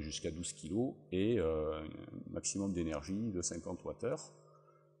peut aller jusqu'à 12 kg et un maximum d'énergie de 50 Wh.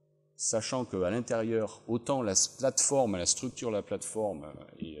 Sachant qu'à l'intérieur, autant la plateforme, la structure de la plateforme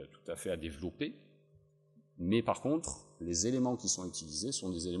est tout à fait à développer, mais par contre, les éléments qui sont utilisés sont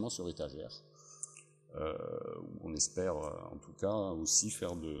des éléments sur étagère. Où on espère en tout cas aussi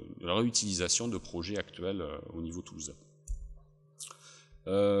faire de la réutilisation de projets actuels au niveau toulousain.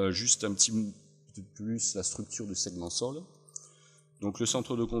 Juste un petit peu plus la structure du segment sol. Donc le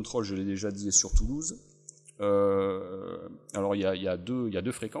centre de contrôle, je l'ai déjà dit, est sur Toulouse. Alors il y a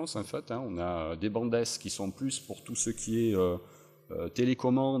deux fréquences en fait. On a des bandes S qui sont plus pour tout ce qui est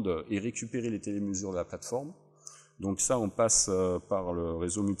télécommande et récupérer les télémesures de la plateforme. Donc ça, on passe par le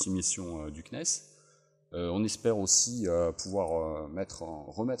réseau multimission du CNES. On espère aussi pouvoir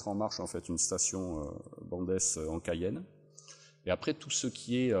remettre en marche en fait une station bande S en Cayenne. Et après tout ce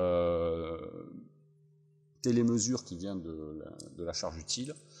qui est télémesure qui vient de la charge utile,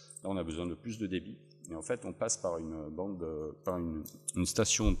 là on a besoin de plus de débit. Et en fait on passe par une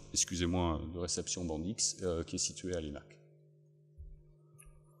station, excusez-moi, de réception bande X qui est située à l'ENAC.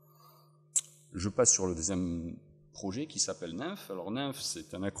 Je passe sur le deuxième projet qui s'appelle NYMPH. Alors NYMPH,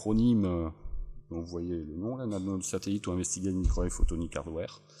 c'est un acronyme dont vous voyez le nom, là, Node Satellite ou Investigating Microwave Photonic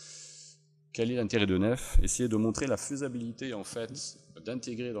Hardware. Quel est l'intérêt de NYMPH? Essayer de montrer la faisabilité en fait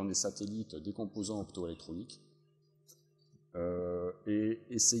d'intégrer dans des satellites des composants optoélectroniques et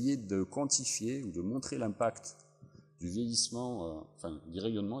essayer de quantifier ou de montrer l'impact du vieillissement, du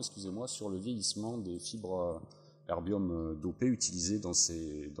rayonnement, excusez-moi, sur le vieillissement des fibres erbium dopées utilisées dans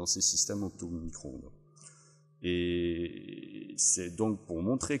ces systèmes optomicro-ondes. Et c'est donc pour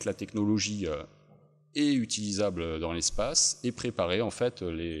montrer que la technologie est utilisable dans l'espace et préparer en fait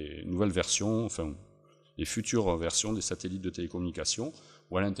les nouvelles versions, enfin les futures versions des satellites de télécommunication,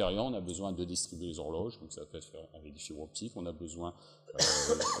 où à l'intérieur on a besoin de distribuer les horloges, donc ça peut être fait avec des fibres optiques, on a besoin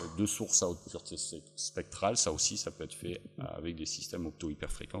de sources à haute pureté spectrale, ça aussi ça peut être fait avec des systèmes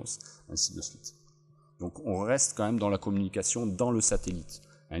opto-hyperfréquences, ainsi de suite. Donc on reste quand même dans la communication dans le satellite.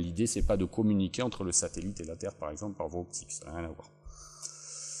 L'idée, c'est pas de communiquer entre le satellite et la Terre, par exemple, par voie optique, ça n'a rien à voir.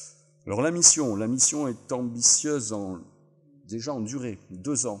 Alors la mission est ambitieuse déjà en durée,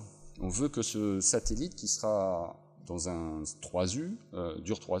 2 ans. On veut que ce satellite, qui sera dans un 3U,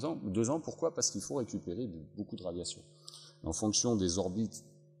 dure 3 ans, 2 ans, pourquoi? Parce qu'il faut récupérer beaucoup de radiation. En fonction des orbites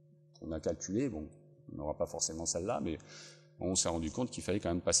qu'on a calculées, bon, on n'aura pas forcément celle-là, mais on s'est rendu compte qu'il fallait quand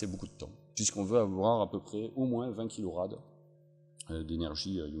même passer beaucoup de temps, puisqu'on veut avoir à peu près au moins 20 kRad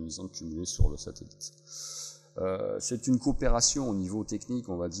d'énergie ionisante cumulée sur le satellite. C'est une coopération au niveau technique,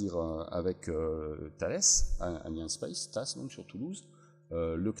 on va dire, avec Thales, Alliance Space, TAS donc sur Toulouse,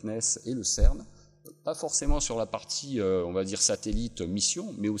 le CNES et le CERN, pas forcément sur la partie, on va dire, satellite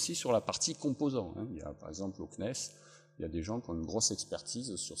mission, mais aussi sur la partie composants. Il y a, par exemple, au CNES, il y a des gens qui ont une grosse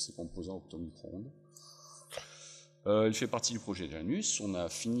expertise sur ces composants optomicro-ondes. Il fait partie du projet Janus. On a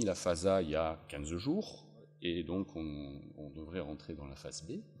fini la phase A il y a 15 jours, et donc on devrait rentrer dans la phase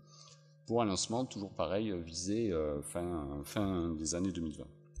B, pour un lancement toujours pareil, visé fin des années 2020.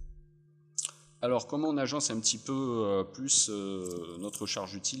 Alors comment on agence un petit peu plus notre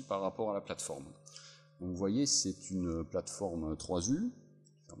charge utile par rapport à la plateforme? Donc, vous voyez, c'est une plateforme 3U,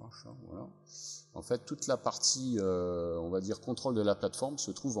 ça marche, hein, voilà. En fait, toute la partie, on va dire, contrôle de la plateforme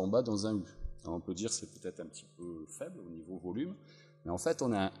se trouve en bas dans un U. Alors, on peut dire que c'est peut-être un petit peu faible au niveau volume, mais en fait,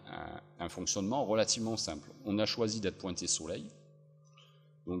 on a un fonctionnement relativement simple. On a choisi d'être pointé soleil,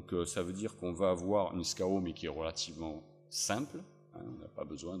 donc ça veut dire qu'on va avoir une SCAO, mais qui est relativement simple, hein, on n'a pas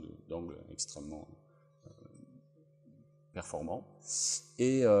besoin d'angle extrêmement performant.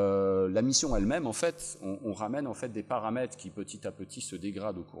 Et la mission elle-même, en fait, on ramène en fait des paramètres qui petit à petit se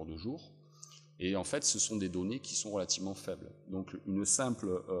dégradent au cours du jour. Et en fait, ce sont des données qui sont relativement faibles. Donc un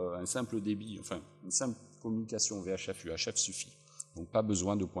simple débit, enfin une simple communication VHF-UHF suffit. Donc pas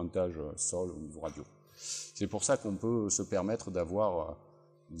besoin de pointage sol au niveau radio. C'est pour ça qu'on peut se permettre d'avoir,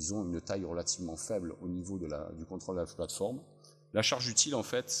 disons, une taille relativement faible au niveau du contrôle de la plateforme. La charge utile, en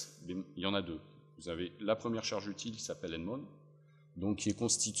fait, il y en a deux. Vous avez la première charge utile qui s'appelle NMON, donc qui est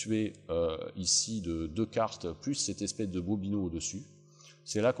constituée ici de 2 cartes plus cette espèce de bobino au-dessus.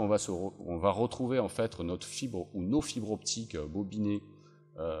 C'est là qu'on va retrouver en fait notre fibre ou nos fibres optiques bobinées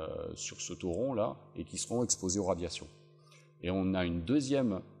sur ce tauron là et qui seront exposées aux radiations. Et on a une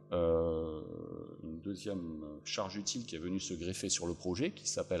deuxième charge utile qui est venue se greffer sur le projet, qui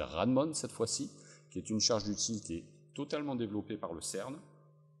s'appelle RADMON cette fois-ci, qui est une charge utile qui est totalement développé par le CERN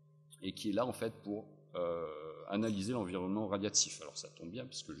et qui est là en fait pour analyser l'environnement radiatif. Alors ça tombe bien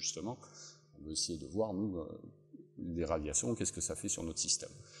puisque justement on veut essayer de voir nous les radiations, qu'est-ce que ça fait sur notre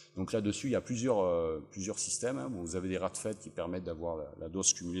système. Donc là-dessus il y a plusieurs systèmes. Hein. Bon, vous avez des RADFED qui permettent d'avoir la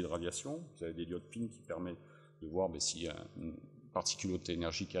dose cumulée de radiation, vous avez des diodes PIN qui permettent de voir s'il y a une particule haute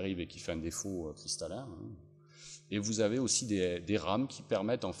énergie qui arrive et qui fait un défaut cristallin. Hein. Et vous avez aussi des rames qui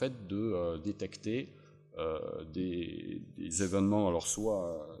permettent en fait de détecter des événements, alors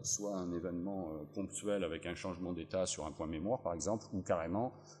soit un événement ponctuel avec un changement d'état sur un point mémoire par exemple, ou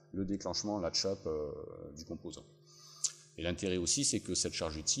carrément le déclenchement latch-up du composant. Et l'intérêt aussi, c'est que cette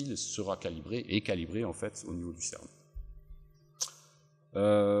charge utile sera calibrée en fait au niveau du CERN.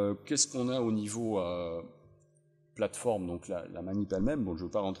 Qu'est-ce qu'on a au niveau plateforme, donc la manip elle-même, bon, je ne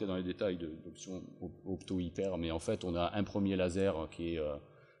veux pas rentrer dans les détails d'options opto-hyper, mais en fait on a un premier laser qui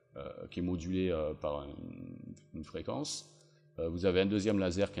est modulé par une fréquence. Vous avez un deuxième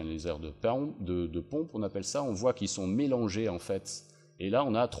laser qui est un laser de pompe, on appelle ça. On voit qu'ils sont mélangés en fait. Et là,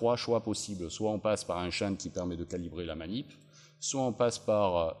 on a 3 choix possibles. Soit on passe par un shunt qui permet de calibrer la manip, soit on passe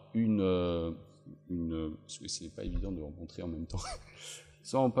par c'est pas évident de montrer en même temps.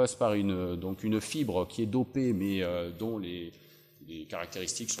 Soit on passe par une fibre qui est dopée, mais dont les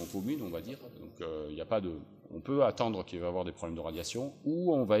caractéristiques sont communes, on va dire. Donc on peut attendre qu'il va y avoir des problèmes de radiation,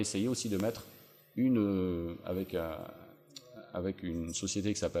 ou on va essayer aussi de mettre avec une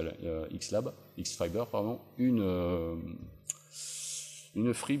société qui s'appelle X-Fiber,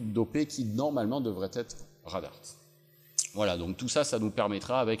 une fibre dopée qui normalement devrait être radar. Voilà, donc tout ça, ça nous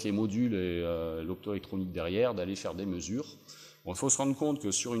permettra avec les modules et l'optoélectronique derrière d'aller faire des mesures. Bon, il faut se rendre compte que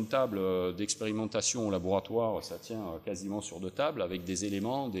sur une table d'expérimentation au laboratoire, ça tient quasiment sur 2 tables avec des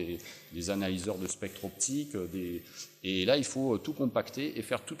éléments, des analyseurs de spectre optique, et là il faut tout compacter et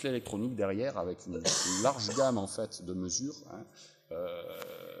faire toute l'électronique derrière avec une large gamme en fait de mesures. Hein,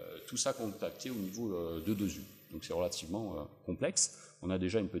 tout ça compacté au niveau de 2U. Donc c'est relativement complexe. On a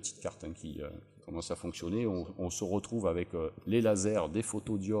déjà une petite carte hein, qui commence à fonctionner. On se retrouve avec les lasers, des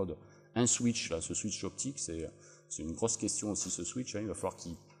photodiodes, un switch. Là, ce switch optique, c'est une grosse question aussi ce switch. Hein. Il va falloir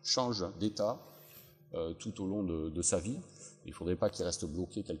qu'il change d'état tout au long de sa vie. Il ne faudrait pas qu'il reste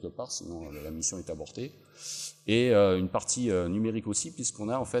bloqué quelque part, sinon la mission est abortée. Et une partie numérique aussi, puisqu'on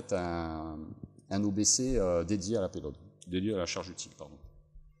a en fait un OBC dédié à la payload, dédié à la charge utile, pardon.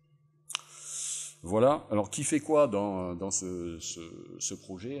 Voilà, alors qui fait quoi dans ce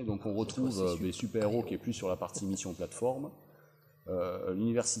projet? Donc on retrouve des super-héros qui est plus sur la partie mission plateforme,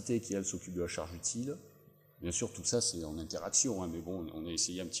 l'université qui elle s'occupe de la charge utile, bien sûr tout ça c'est en interaction, hein, mais bon on a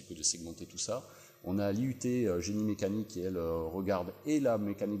essayé un petit peu de segmenter tout ça. On a l'IUT génie mécanique qui elle regarde et la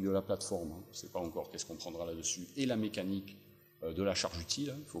mécanique de la plateforme, hein, je ne sais pas encore qu'est-ce qu'on prendra là-dessus, et la mécanique de la charge utile,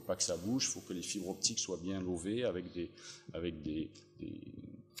 hein, il ne faut pas que ça bouge, il faut que les fibres optiques soient bien lovées avec des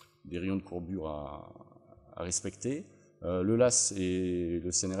rayons de courbure à respecter. Le LAS et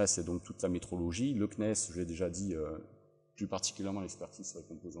le CNRS, c'est donc toute la métrologie. Le CNES, je l'ai déjà dit, plus particulièrement l'expertise sur les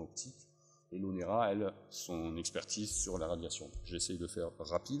composants optiques. Et l'ONERA, elle, son expertise sur la radiation. J'essaye de faire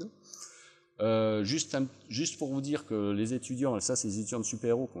rapide. Juste pour vous dire que les étudiants, ça c'est les étudiants de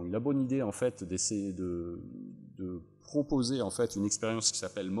super-héros qui ont eu la bonne idée en fait d'essayer de proposer en fait une expérience qui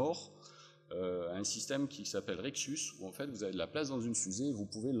s'appelle MORE, un système qui s'appelle Rexus, où en fait vous avez de la place dans une fusée et vous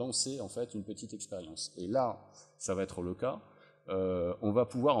pouvez lancer en fait une petite expérience. Et là, ça va être le cas. On va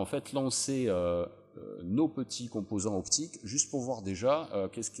pouvoir en fait lancer nos petits composants optiques juste pour voir déjà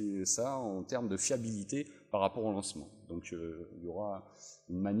qu'est-ce que ça en termes de fiabilité par rapport au lancement. Donc il y aura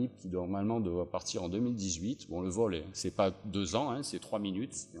une manip qui normalement doit partir en 2018. Bon, le vol, c'est pas 2 ans, hein, c'est 3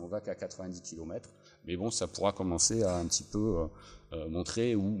 minutes et on va qu'à 90 km. Mais bon, ça pourra commencer à un petit peu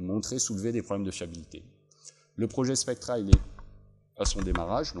soulever des problèmes de fiabilité. Le projet Spectra, il est à son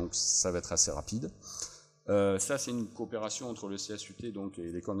démarrage, donc ça va être assez rapide. Ça, c'est une coopération entre le CSUG donc,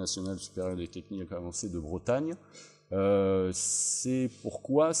 et l'École nationale supérieure des techniques avancées de Bretagne. C'est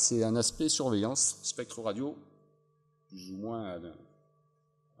pourquoi c'est un aspect surveillance, spectre radio, plus ou moins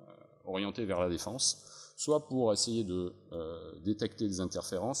orienté vers la défense, soit pour essayer de détecter les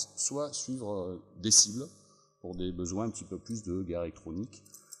interférences, soit suivre des cibles pour des besoins un petit peu plus de guerre électronique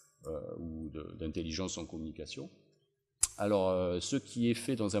ou d'intelligence en communication. Alors, ce qui est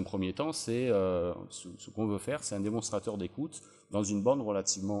fait dans un premier temps, c'est ce qu'on veut faire, c'est un démonstrateur d'écoute dans une bande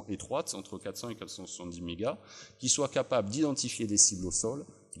relativement étroite, entre 400 et 470 mégas, qui soit capable d'identifier des cibles au sol,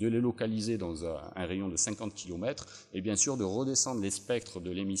 de les localiser dans un rayon de 50 km, et bien sûr de redescendre les spectres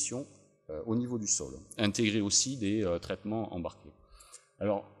de l'émission au niveau du sol. Intégrer aussi des traitements embarqués.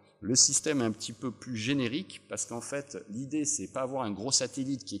 Alors, le système est un petit peu plus générique, parce qu'en fait, l'idée, c'est pas avoir un gros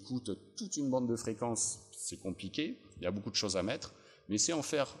satellite qui écoute toute une bande de fréquences, c'est compliqué, il y a beaucoup de choses à mettre, mais c'est en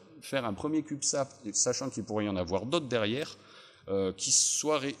faire un premier CubeSat, sachant qu'il pourrait y en avoir d'autres derrière, qui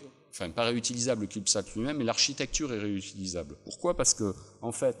soit, enfin pas réutilisable le CubeSat lui-même, mais l'architecture est réutilisable. Pourquoi? Parce que,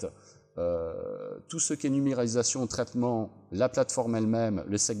 en fait, tout ce qui est numérisation, traitement, la plateforme elle-même,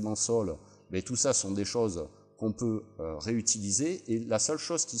 le segment sol, mais tout ça sont des choses qu'on peut réutiliser, et la seule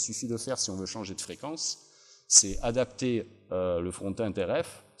chose qu'il suffit de faire si on veut changer de fréquence, c'est adapter le front-end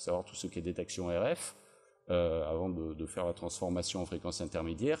RF, savoir tout ce qui est détection RF, avant de faire la transformation en fréquence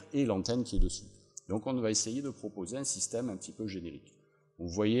intermédiaire, et l'antenne qui est dessus. Donc on va essayer de proposer un système un petit peu générique. Vous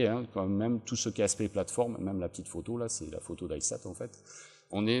voyez, hein, quand même tout ce qui est aspect plateforme, même la petite photo là, c'est la photo d'IGOSat en fait.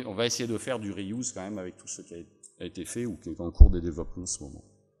 On va essayer de faire du reuse quand même avec tout ce qui a été fait ou qui est en cours de développement en ce moment.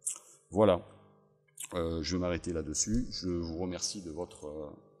 Voilà. Je vais m'arrêter là-dessus. Je vous remercie de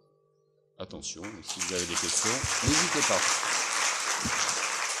votre attention. Et si vous avez des questions, n'hésitez pas.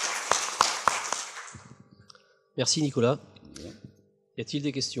 Merci Nicolas. Bien. Y a-t-il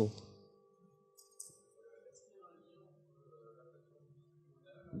des questions?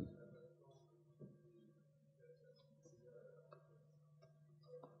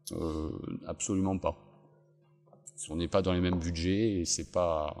 Absolument pas. On n'est pas dans les mêmes budgets et c'est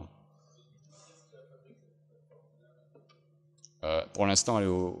pas... pour l'instant, elle est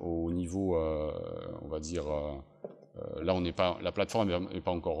au niveau, on va dire, là, on n'est pas, la plateforme n'est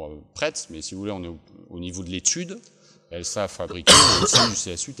pas encore prête, mais si vous voulez, on est au niveau de l'étude. Elle sera fabriquée au sein du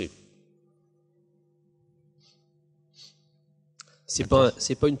CSUT. C'est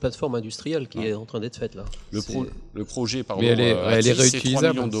pas une plateforme industrielle qui est en train d'être faite là. Le projet, pardon, elle est c'est 3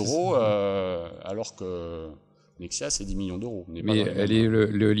 réutilisable, millions d'euros, alors que Nexia, c'est 10 millions d'euros. Mais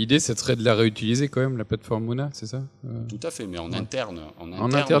l'idée, ça serait de la réutiliser quand même, la plateforme Mona, c'est ça? Tout à fait, mais en interne.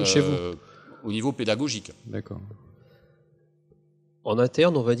 En interne chez vous? Au niveau pédagogique. D'accord. En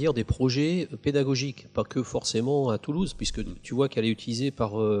interne, on va dire des projets pédagogiques, pas que forcément à Toulouse, puisque tu vois qu'elle est utilisée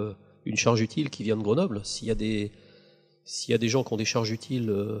par une charge utile qui vient de Grenoble. S'il y a des gens qui ont des charges utiles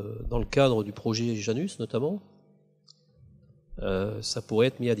dans le cadre du projet Janus notamment, ça pourrait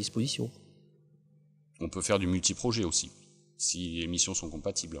être mis à disposition. On peut faire du multi-projet aussi, si les missions sont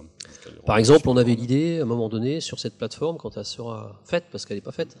compatibles. Par exemple, on avait l'idée, à un moment donné, sur cette plateforme, quand elle sera faite, parce qu'elle n'est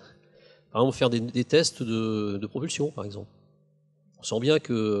pas faite, par exemple, faire des tests de propulsion, par exemple. On sent bien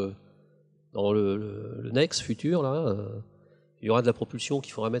que dans le Next futur, là, il y aura de la propulsion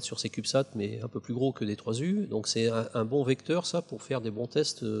qu'il faudra mettre sur ces CubeSat, mais un peu plus gros que des 3U. Donc c'est un bon vecteur, ça, pour faire des bons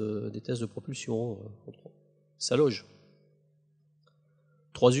tests, des tests de propulsion. Ça loge.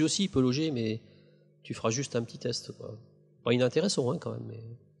 3U aussi, il peut loger, mais tu feras juste un petit test, quoi. Pas inintéressant, hein, quand même, mais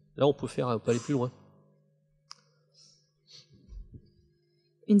là, on peut aller plus loin.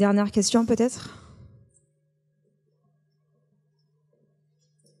 Une dernière question, peut-être?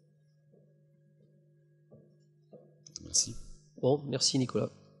 Merci. Bon, merci Nicolas.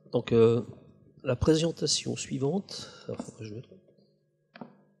 Donc, la présentation suivante. Alors, faudrait que je me trompe.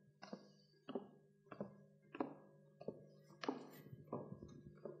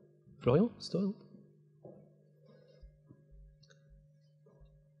 Florian, c'est toi, non?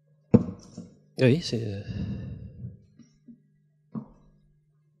 Oui, c'est...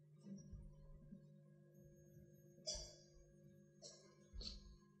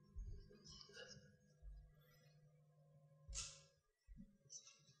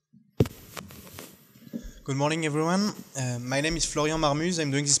 Good morning, everyone. My name is Florian Marmuse. I'm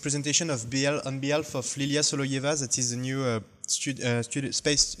doing this presentation on behalf of Lilia Soloyeva, that is the new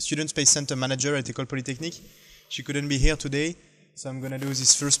Student Space Center Manager at Ecole Polytechnique. She couldn't be here today, so I'm going to do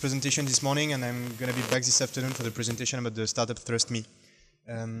this first presentation this morning, and I'm going to be back this afternoon for the presentation about the startup Trust Me.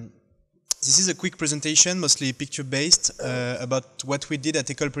 This is a quick presentation, mostly picture-based, about what we did at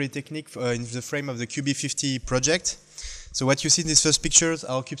Ecole Polytechnique in the frame of the QB50 project. So what you see in this first picture,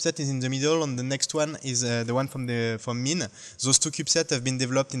 our CubeSat is in the middle, and the next one is the one from Mine. Those two CubeSats have been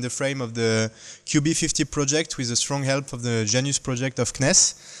developed in the frame of the QB50 project with the strong help of the Janus project of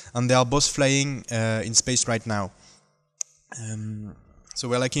CNES, and they are both flying in space right now. So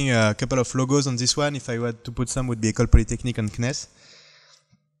we're lacking a couple of logos on this one. If I were to put some, would be Ecole Polytechnique and CNES.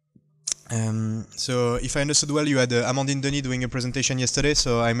 So if I understood well, you had Amandine Denis doing a presentation yesterday,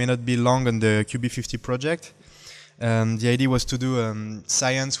 so I may not be long on the QB50 project. The idea was to do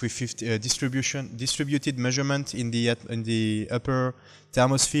science with distributed measurement in the upper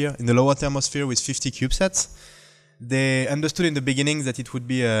thermosphere, in the lower thermosphere with 50 CubeSats. They understood in the beginning that it would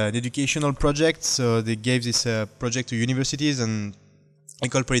be an educational project, so they gave this project to universities, and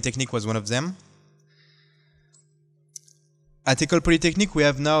Ecole Polytechnique was one of them. at Ecole Polytechnique, we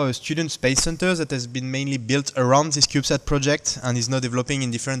have now a student space center that has been mainly built around this CubeSat project and is now developing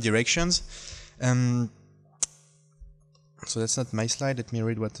in different directions. So that's not my slide. Let me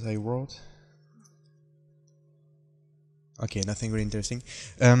read what I wrote. Okay, nothing really interesting.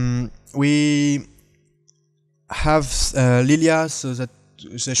 We have Lilia, so that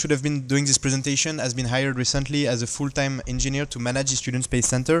they should have been doing this presentation, has been hired recently as a full-time engineer to manage the Student Space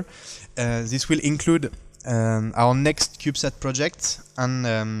Center. This will include our next CubeSat project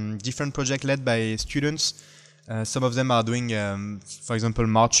and different projects led by students. Some of them are doing, for example,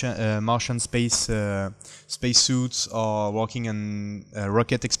 Martian space suits, or working on a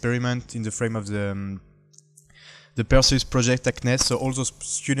rocket experiment in the frame of the Perseus project at CNES. So all those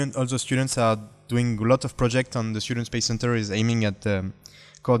students are doing a lot of projects, and the Student Space Center is aiming at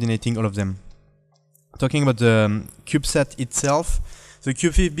coordinating all of them. Talking about the CubeSat itself, the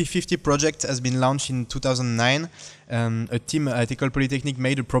CubeB50 project has been launched in 2009. A team at Ecole Polytechnique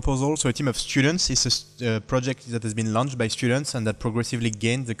made a proposal, so a team of students. It's a project that has been launched by students and that progressively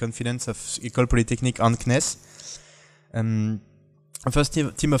gained the confidence of Ecole Polytechnique and CNES. The first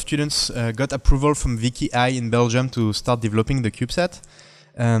team of students got approval from WikiEye in Belgium to start developing the CubeSat.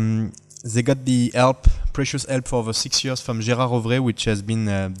 They got the precious help for over 6 years from Gérard Auvray, which has been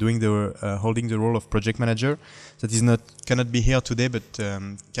holding the role of project manager. That is cannot be here today, but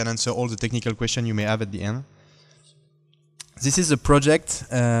can answer all the technical questions you may have at the end. This is a project.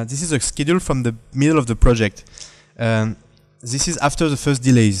 This is a schedule from the middle of the project. This is after the first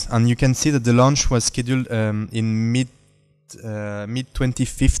delays, and you can see that the launch was scheduled in mid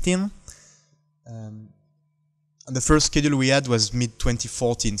 2015. The first schedule we had was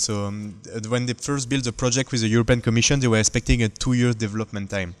mid-2014, so when they first built the project with the European Commission, they were expecting a 2-year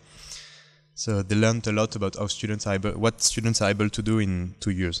development time. So they learned a lot about how what students are able to do in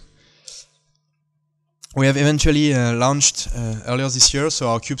 2 years. We have eventually launched earlier this year, so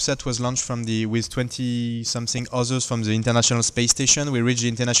our CubeSat was launched with 20-something others from the International Space Station. We reached the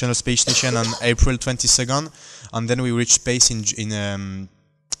International Space Station on April 22nd, and then we reached space in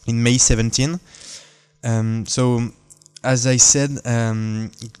May 17. So, as I said,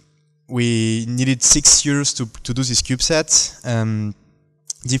 we needed 6 years to do this CubeSat.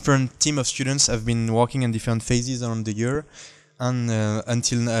 Different team of students have been working in different phases around the year, and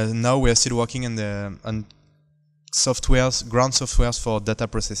until now we are still working on ground softwares for data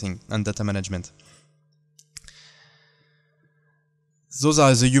processing and data management. Those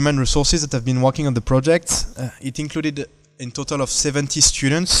are the human resources that have been working on the project. It included in total of 70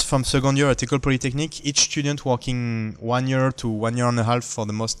 students from second year at Ecole Polytechnique, each student working 1 year to 1 year and a half for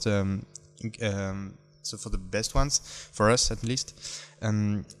the most, so for the best ones, for us at least.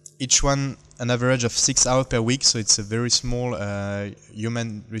 Each one an average of 6 hours per week, so it's a very small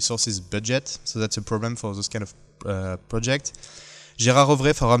human resources budget, so that's a problem for those kind of project. Gérard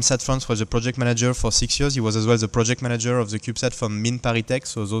Auvray for Ramsat France was the project manager for 6 years. He was as well the project manager of the CubeSat from Mines Paris Tech,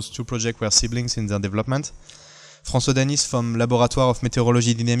 so those two projects were siblings in their development. François Danis from Laboratoire of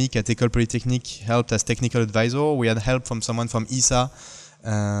Meteorology Dynamique at Ecole Polytechnique helped as technical advisor. We had help from someone from ESA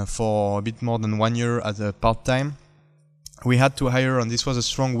for a bit more than 1 year as a part-time. We had to hire, and this was a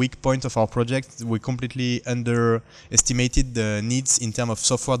strong weak point of our project, we completely underestimated the needs in terms of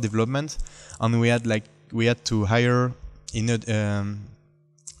software development, and we had to hire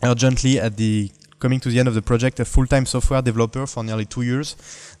urgently coming to the end of the project, a full-time software developer for nearly 2 years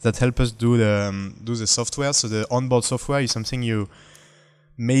that helped us do the software. So the onboard software is something you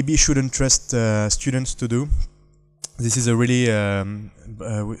maybe shouldn't trust students to do. This is a really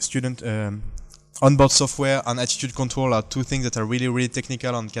student onboard software and attitude control are two things that are really, really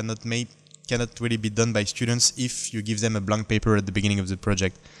technical and cannot really be done by students if you give them a blank paper at the beginning of the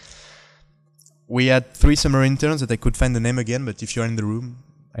project. We had 3 summer interns that I could find the name again, but if you're in the room,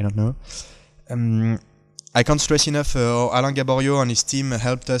 I don't know. I can't stress enough Alain Gaborio and his team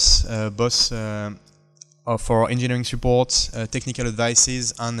helped us both for engineering support, technical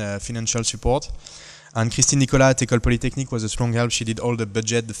advices and financial support. And Christine Nicolas at Ecole Polytechnique was a strong help. She did all the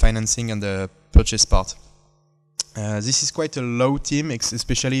budget, the financing and the purchase part. This is quite a low team,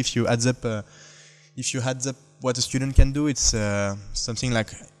 especially if you adds up what a student can do. It's something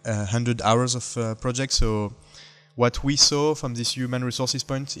like 100 hours of project. So what we saw from this human resources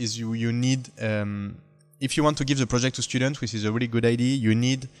point is you need, if you want to give the project to students, which is a really good idea, you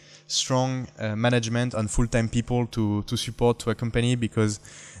need strong management and full-time people to support, to accompany, because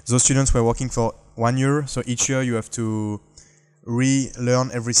those students were working for 1 year, so each year you have to relearn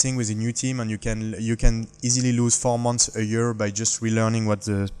everything with a new team, and you can easily lose 4 months a year by just relearning what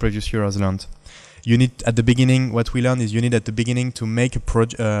the previous year has learned. you need at the beginning, what we learned is you need at the beginning to make a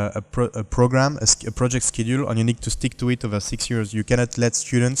program, a project schedule, and you need to stick to it over 6 years. You cannot let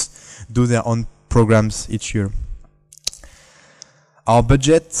students do their own programs each year. Our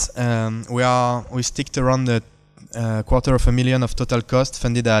budget, we sticked around the $250,000 of total cost,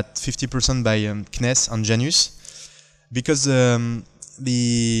 funded at 50% by CNES and Janus. Because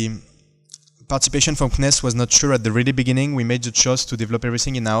the participation from CNES was not sure at the really beginning, we made the choice to develop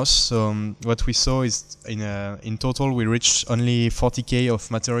everything in-house. So what we saw is in total we reached only 40K of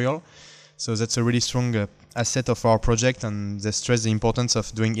material. So that's a really strong asset of our project, and they stress the importance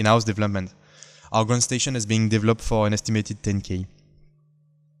of doing in-house development. Our ground station is being developed for an estimated 10K.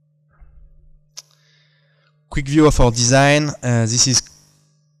 Quick view of our design. This is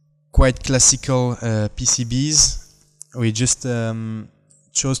quite classical PCBs. We just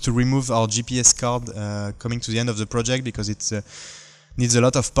chose to remove our GPS card coming to the end of the project because it needs a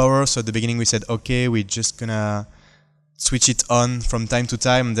lot of power. So at the beginning we said, okay, we're just gonna switch it on from time to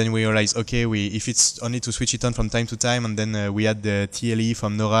time, and then we realized, okay, if it's only to switch it on from time to time, and then we had the TLE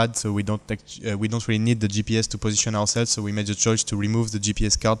from NORAD, so we don't really need the GPS to position ourselves. So we made the choice to remove the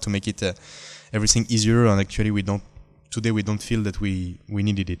GPS card to make it everything easier. And actually, today we don't feel that we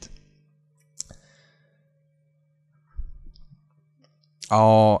needed it.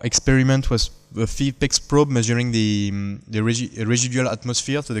 Our experiment was a FIPEX probe measuring the residual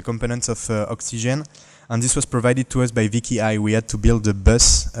atmosphere, so the components of oxygen, and this was provided to us by VKI. We had to build a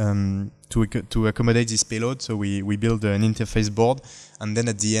bus to accommodate this payload, so we built an interface board, and then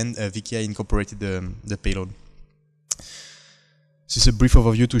at the end VKI incorporated the payload. This is a brief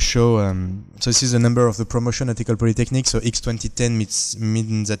overview to show, so this is the number of the promotion at Ecole Polytechnique, so X2010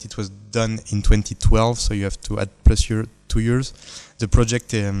 means that it was done in 2012, so you have to add plus 2 years. The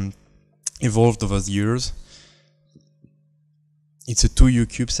project evolved over the years. It's a 2U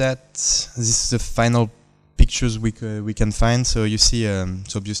CubeSat. This is the final pictures we can find. So you see,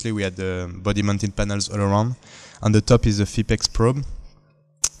 so obviously we had the body-mounted panels all around. On the top is the FIPEX probe.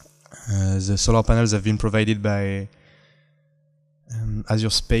 The solar panels have been provided by Azure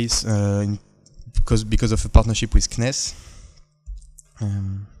Space because of a partnership with CNES.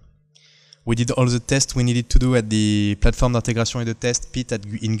 We did all the tests we needed to do at the plateforme d'intégration et de test pit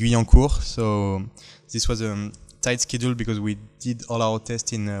in Guyancourt. So this was a tight schedule because we did all our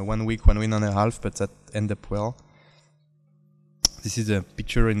tests in 1 week and a half, but that ended up well. This is a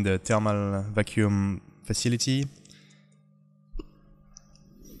picture in the thermal vacuum facility.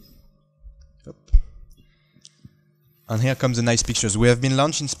 And here comes the nice pictures. We have been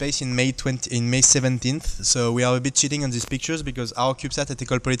launched in space in May 17th. So we are a bit cheating on these pictures because our CubeSat at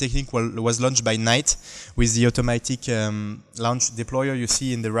Ecole Polytechnique was launched by night with the automatic launch deployer you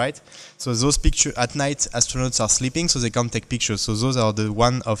see in the right. So those pictures at night, astronauts are sleeping, so they can't take pictures. So those are the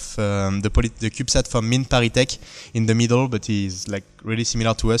one of the CubeSat from Mines Paris Tech in the middle, but he's like really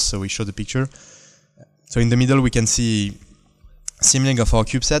similar to us. So we show the picture. So in the middle we can see simulink of our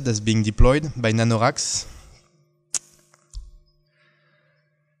CubeSat that's being deployed by NanoRacks.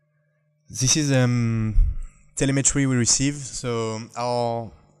 This is telemetry we receive. So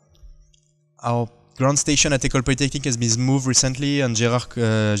our ground station at Ecole Polytechnique has been moved recently, and Gérard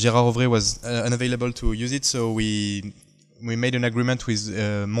Auvray was unavailable to use it. So we made an agreement with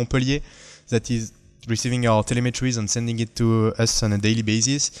Montpellier that is receiving our telemetries and sending it to us on a daily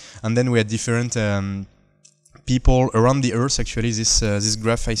basis. And then we had different people around the Earth. Actually, this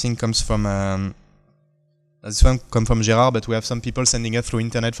graph I think comes from. This one comes from Gérard, but we have some people sending us through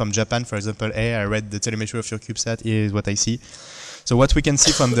internet from Japan. For example, hey, I read the telemetry of your CubeSat, here is what I see. So what we can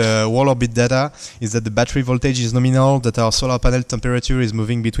see from the wall orbit data is that the battery voltage is nominal, that our solar panel temperature is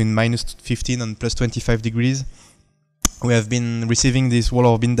moving between -15 and +25 degrees. We have been receiving this wall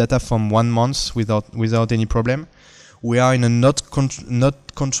orbit data from 1 month without any problem. We are in a not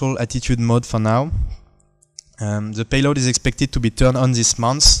control attitude mode for now. The payload is expected to be turned on this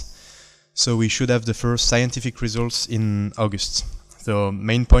month. So we should have the first scientific results in August. The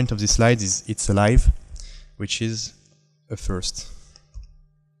main point of this slide is it's alive, which is a first.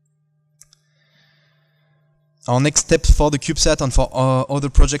 Our next steps for the CubeSat and for other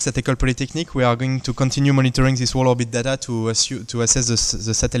projects at Ecole Polytechnique, we are going to continue monitoring this wall orbit data to assess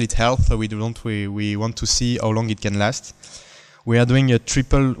the satellite health. So we want to see how long it can last. We are doing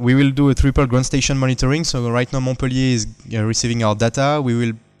we will do a triple ground station monitoring. So right now Montpellier is receiving our data. We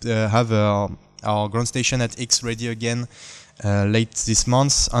will have our ground station at X ready again late this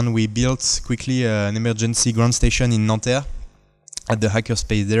month, and we built quickly an emergency ground station in Nanterre at the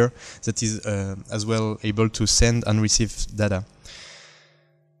hackerspace there that is as well able to send and receive data.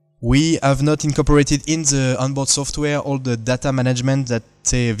 We have not incorporated in the onboard software all the data management that,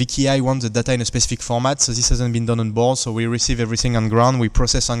 say, VKI wants the data in a specific format, so this hasn't been done on board, so we receive everything on ground, we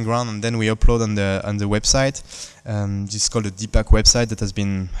process on ground, and then we upload on the website. This is called the DPAC website that has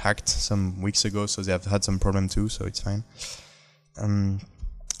been hacked some weeks ago, so they have had some problem too, so it's fine.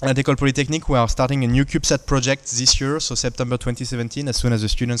 At Ecole Polytechnique, we are starting a new CubeSat project this year, so September 2017, as soon as the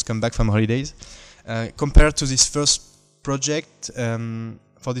students come back from holidays. Compared to this first project,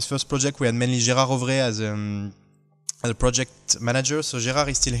 for this first project, we had mainly Gérard Auvray as a project manager. So Gérard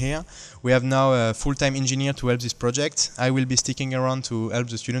is still here. We have now a full-time engineer to help this project. I will be sticking around to help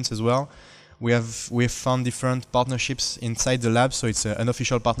the students as well. We have found different partnerships inside the lab, so it's an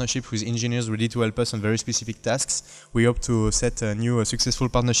unofficial partnership with engineers ready to help us on very specific tasks. We hope to set a new successful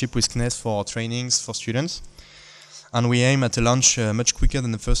partnership with CNES for trainings for students. And we aim at a launch much quicker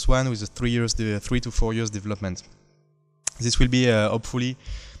than the first one, with a 3 to 4 years development. This will be hopefully,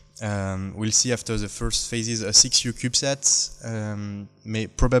 we'll see after the first phases, a 6U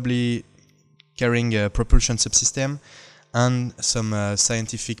CubeSat, probably carrying a propulsion subsystem, and some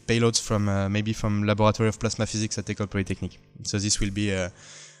scientific payloads from maybe from Laboratory of Plasma Physics at Ecole Polytechnique. So this will be,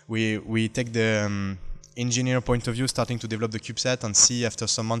 we take the engineer point of view, starting to develop the CubeSat, and see after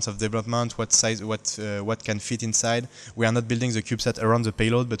some months of development what size, what can fit inside. We are not building the CubeSat around the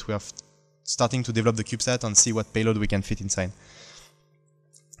payload, but we are starting to develop the CubeSat and see what payload we can fit inside.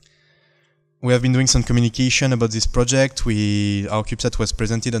 We have been doing some communication about this project. Our CubeSat was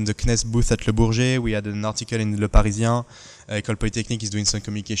presented on the CNES booth at Le Bourget. We had an article in Le Parisien. Ecole Polytechnique is doing some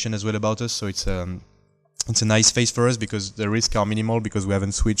communication as well about us, so it's a nice phase for us because the risks are minimal because we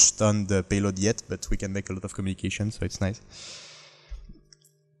haven't switched on the payload yet, but we can make a lot of communication, so it's nice.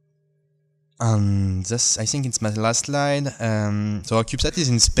 And this, I think it's my last slide. So our CubeSat is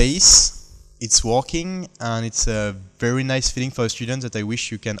in space. It's working, and it's a very nice feeling for a student that I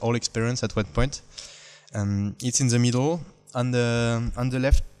wish you can all experience at one point. It's in the middle. On the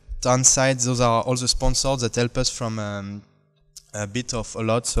left-hand side, those are all the sponsors that help us from a bit of a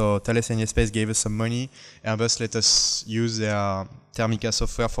lot. So Thales and Space gave us some money. Airbus let us use their Thermica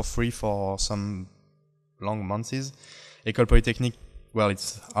software for free for some long months. Ecole Polytechnique, well,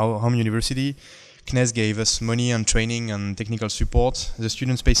 it's our home university. CNES gave us money and training and technical support. The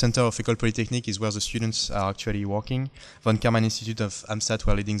Student Space Center of Ecole Polytechnique is where the students are actually working. Von Karman Institute of Amsterdam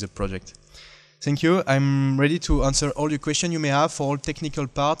were leading the project. Thank you. I'm ready to answer all your questions you may have. For all technical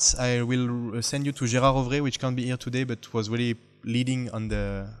parts, I will send you to Gérard Auvray, which can't be here today, but was really leading on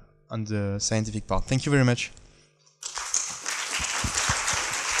the scientific part. Thank you very much.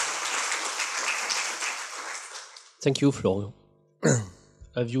 Thank you, Florian.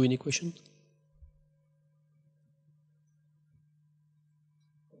 Have you any questions?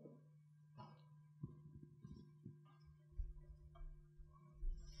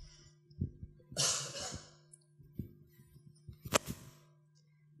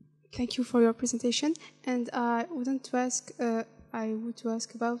 Thank you for your presentation. And I would ask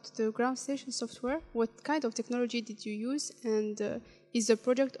about the ground station software. What kind of technology did you use? And is the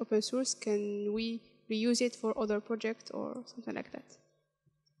project open source? Can we reuse it for other projects or something like that?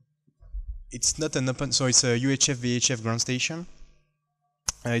 It's not an open, so it's a UHF VHF ground station.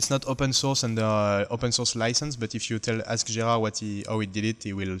 It's not open source and open source license, but if you ask Gérard how he did it,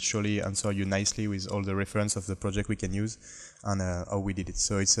 he will surely answer you nicely with all the reference of the project we can use and how we did it.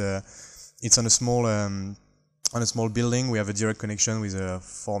 So it's on a small building. We have a direct connection with a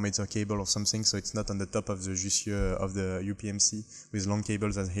 4-meter cable or something. So it's not on the top of the Juillet of the UPMC with long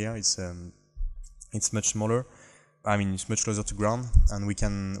cables as here. It's much smaller. I mean, it's much closer to ground, and we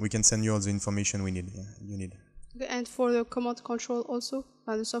can send you all the information you need. Okay, and for the command control also,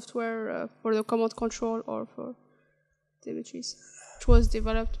 the software for the command control or for telemetries, which was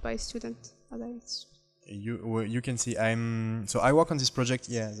developed by students. You can see so I work on this project.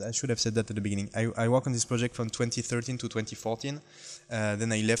 Yeah, I should have said that at the beginning. I work on this project from 2013 to 2014.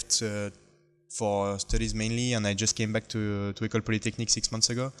 Then I left for studies mainly, and I just came back to Ecole Polytechnique 6 months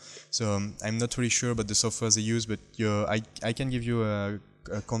ago. So I'm not really sure about the software they use, but I can give you a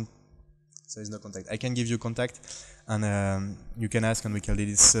there is no contact. I can give you contact, and you can ask, and we can do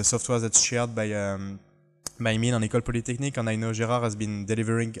this software that's shared by me and Ecole Polytechnique, and I know Gérard has been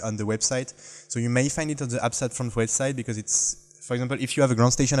delivering on the website. So you may find it on the AppSat front website, because it's, for example, if you have a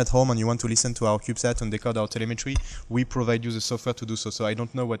ground station at home and you want to listen to our CubeSat and decode our telemetry, we provide you the software to do so. So I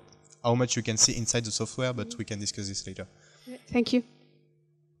don't know how much you can see inside the software, but we can discuss this later. Thank you.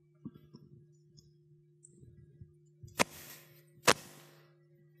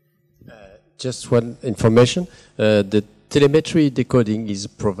 Just one information: the telemetry decoding is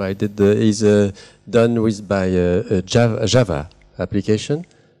provided done by a Java application,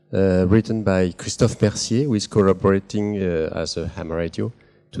 written by Christophe Mercier, who is collaborating as a ham radio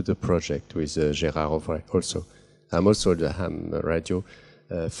to the project with Gérard Auvray also. I'm also the ham radio,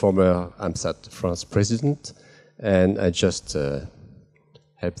 former AMSAT France president, and I just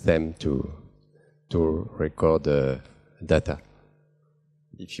help them to record data.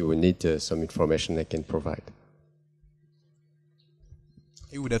 If you need some information, I can provide.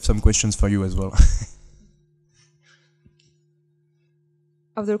 He would have some questions for you as well.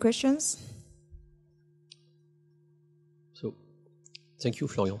 Other questions? So, thank you,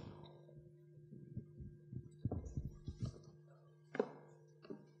 Florian.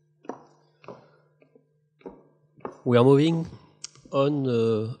 We are moving on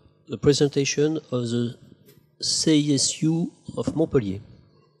the presentation of the CSU of Montpellier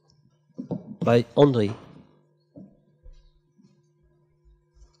by Andrey.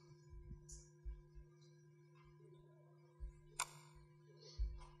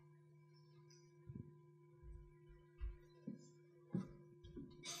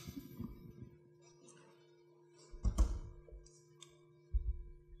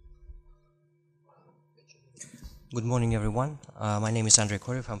 Good morning, everyone. My name is Andrey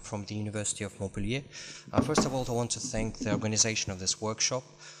Khorev. I'm from the University of Montpellier. First of all, I want to thank the organization of this workshop.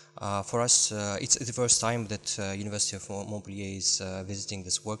 For us, it's the first time that University of Montpellier is visiting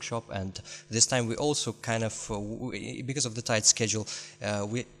this workshop, and this time we also kind of, because of the tight schedule,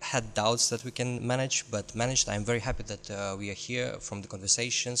 we had doubts that we can manage, but managed. I'm very happy that we are here from the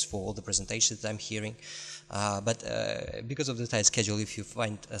conversations, for all the presentations that I'm hearing. But because of the tight schedule, if you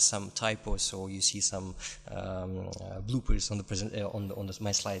find some typos or you see some bloopers on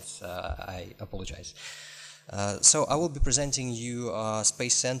my slides, I apologize. So I will be presenting you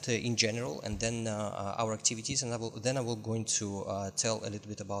Space Center in general, and then our activities, and then I will going to tell a little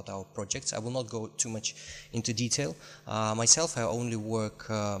bit about our projects. I will not go too much into detail. Myself, I only work,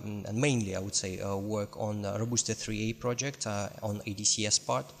 and mainly I would say, work on Robusta 3A project on ADCS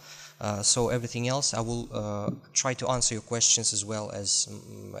part. So everything else, I will try to answer your questions as well as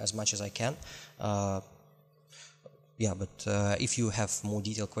much as I can. Yeah, but if you have more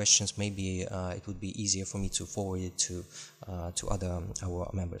detailed questions, maybe it would be easier for me to forward it to our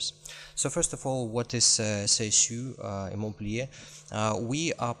members. So first of all, what is CSU in Montpellier?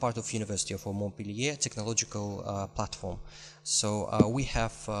 We are part of University of Montpellier technological platform. So we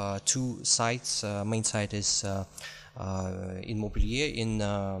have two sites. Main site is in Montpellier, in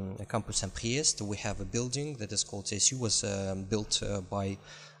Campus Spatial. We have a building that is called CSU, was built by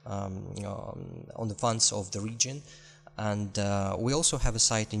on the funds of the region. And we also have a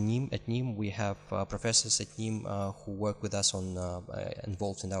site in Nîmes. At Nîmes, we have professors at Nîmes who work with us on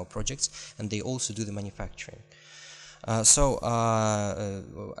involved in our projects, and they also do the manufacturing. So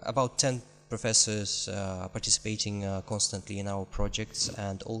about 10 professors participating constantly in our projects,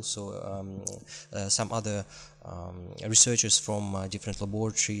 and also some other researchers from different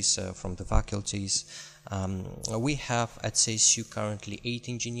laboratories, from the faculties. We have at CSU currently 8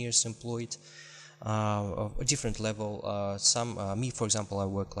 engineers employed. Of a different level. Me, for example, I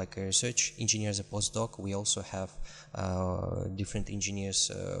work like a research engineer as a postdoc. We also have different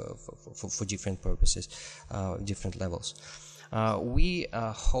engineers for different purposes, different levels. We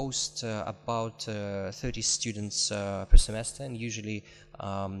host about 30 students per semester, and usually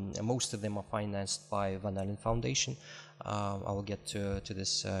most of them are financed by Van Allen Foundation. I will get to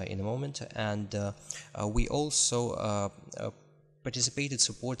this in a moment. And we also participated,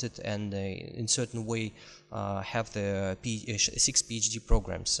 supported, and in certain way have the 6 PhD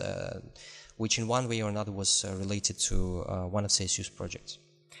programs, which in one way or another was related to one of CSU's projects,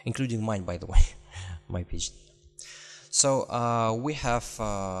 including mine, by the way, my PhD. So we have,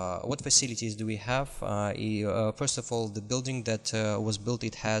 what facilities do we have? First of all, the building that was built,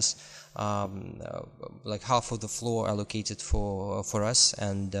 it has like half of the floor allocated for us,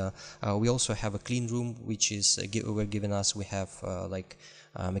 and we also have a clean room which is given us. We have like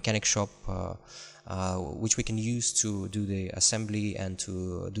a mechanic shop which we can use to do the assembly and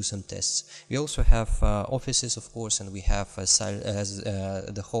to do some tests. We also have offices, of course, and we have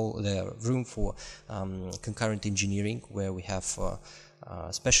the room for concurrent engineering, where we have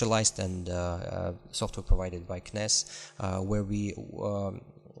specialized and software provided by CNES, where we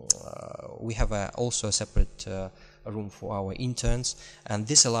have also a separate room for our interns, and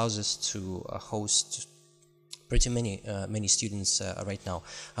this allows us to host pretty many students right now.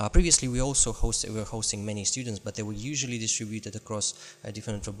 Previously, we also were hosting many students, but they were usually distributed across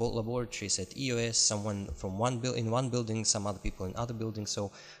different laboratories at EOS. Someone from in one building, some other people in other buildings. So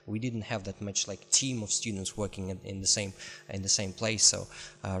we didn't have that much like team of students working in the same place. So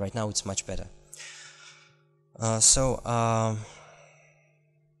right now it's much better.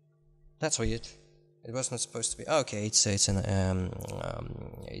 That's weird. It was not supposed to be. Okay, it's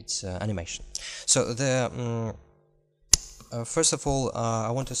animation. So the first of all,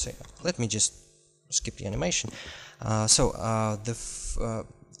 I want to say. Let me just skip the animation.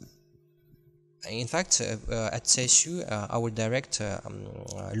 In fact, at CSU, our director,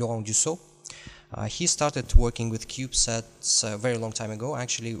 Laurent Dussault, he started working with CubeSats a very long time ago.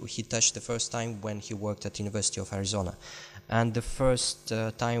 Actually, he touched the first time when he worked at the University of Arizona. And the first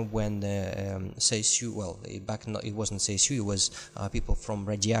time when CSU, well, it wasn't CSU, it was people from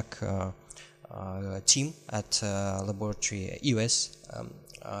Radiac team at laboratory US.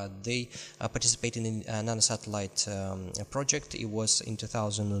 They participated in a nanosatellite project. It was in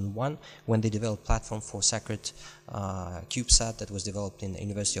 2001 when they developed a platform for Sacred CubeSat that was developed in the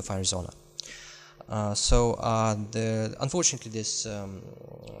University of Arizona. Unfortunately, this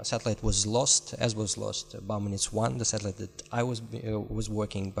satellite was lost, as was lost Baumann 1, the satellite that I was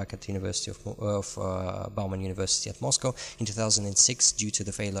working back at the University of Baumann University at Moscow in 2006 due to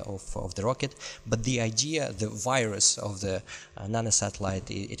the failure of the rocket. But the idea, the virus of the nanosatellite,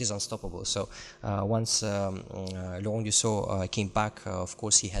 it is unstoppable. So once Laurent Dussault came back, of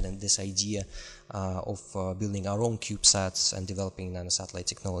course, he had this idea of building our own CubeSats and developing nanosatellite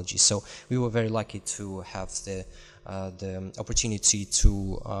technology. So we were very lucky to have the opportunity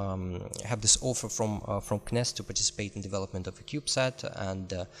to have this offer from CNES to participate in development of a CubeSat,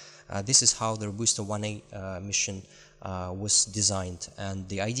 and this is how the Robusta 1A mission was designed. And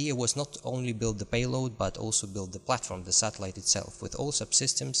the idea was not only build the payload, but also build the platform, the satellite itself, with all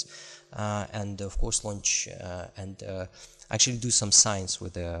subsystems, and of course launch and actually do some science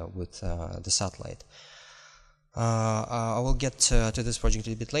with the satellite. I will get to this project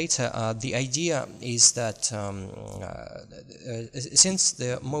a bit later. The idea is that since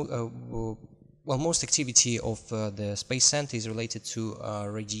the most activity of the Space Center is related to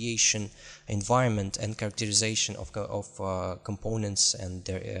radiation environment and characterization of components and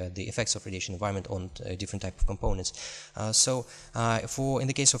the effects of radiation environment on different type of components. In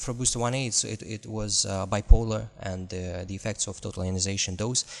the case of Robusta 1A, it was bipolar and the effects of total ionization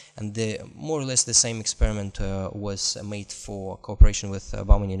dose, and more or less the same experiment was made for cooperation with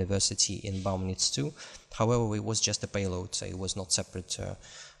Baumann University in Baumann 2. However, it was just a payload, so it was not separate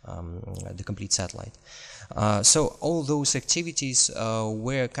the complete satellite. So all those activities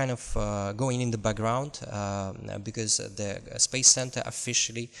were kind of going in the background because the Space Center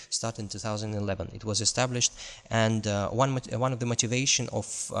officially started in 2011. It was established, and one of the motivation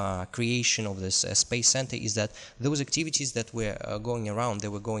of creation of this Space Center is that those activities that were going around, they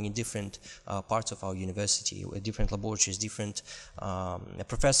were going in different parts of our university, different laboratories, different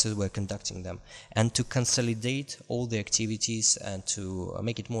professors were conducting them, and to consolidate all the activities and to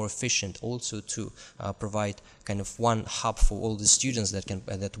make it more efficient, also to provide kind of one hub for all the students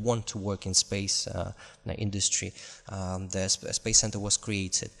that want to work in space industry. The Space Center was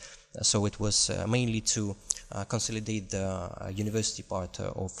created, so it was mainly to consolidate the university part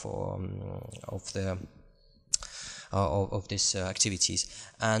of these activities.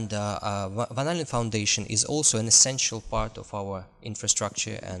 And Van Allen Foundation is also an essential part of our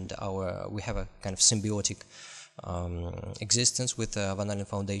infrastructure, and we have a kind of symbiotic existence with Van Allen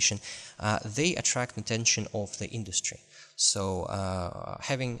Foundation. They attract attention of the industry. So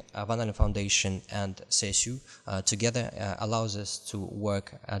having a Van Allen Foundation and CSU together allows us to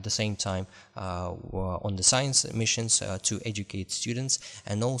work at the same time on the science missions to educate students,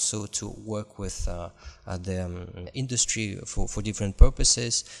 and also to work with the industry for different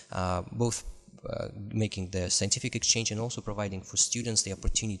purposes, both making the scientific exchange and also providing for students the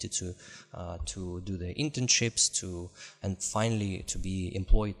opportunity to do the internships and finally to be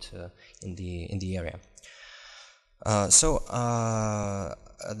employed in the area. As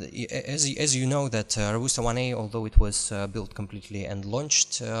you know, that Robusta 1A, although it was built completely and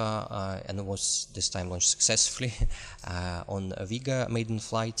launched, and it was this time launched successfully on a Vega maiden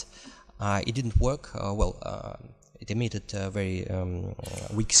flight, it didn't work well. It emitted a very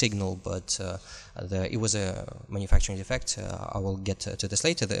weak signal, but it was a manufacturing defect. I will get to this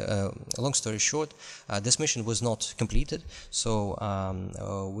later. Long story short, this mission was not completed, so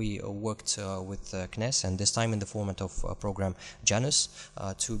we worked with CNES, and this time in the format of program Janus,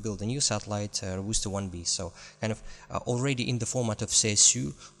 to build a new satellite, Robusta 1B. So kind of already in the format of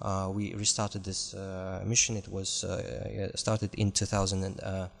CSU, we restarted this mission. It was started in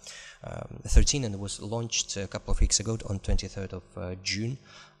 2013 and it was launched a couple of weeks ago on 23rd of June.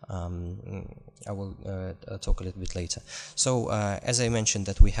 I will talk a little bit later. So as I mentioned,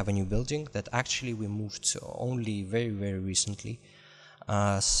 that we have a new building that actually we moved only very, very recently,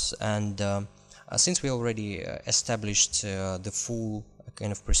 and since we already established the full a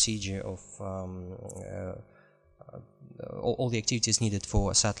kind of procedure of all the activities needed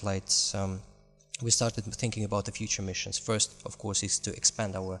for satellites, we started thinking about the future missions. First, of course, is to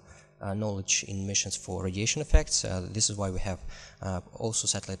expand our knowledge in missions for radiation effects. This is why we have also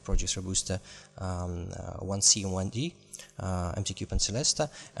satellite projects Robusta 1C and 1D, MTCube and Celesta,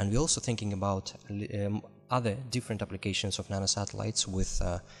 and we're also thinking about other different applications of nanosatellites with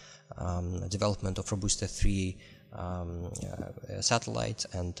development of Robusta 3 satellite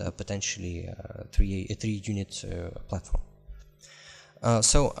and potentially a 3-unit platform.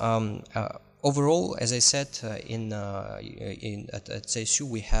 Overall, as I said, at CSU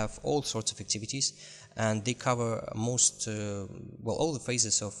we have all sorts of activities, and they cover most, all the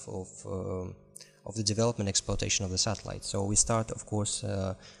phases of the development exploitation of the satellite. So we start, of course,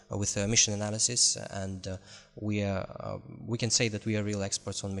 with mission analysis, and we can say that we are real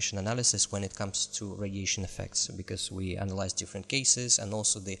experts on mission analysis when it comes to radiation effects, because we analyze different cases, and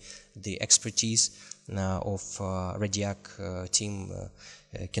also the expertise of Radiac team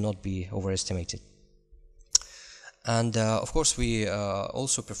cannot be overestimated. And of course, we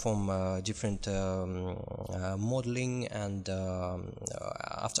also perform different modeling, and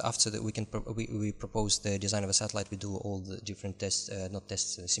after that we propose the design of a satellite. We do all the different tests,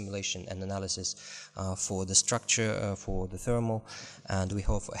 simulation and analysis for the structure, for the thermal, and we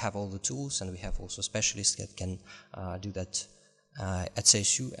have all the tools, and we have also specialists that can do that at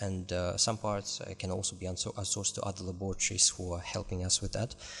CSU, and some parts can also be outsourced to other laboratories who are helping us with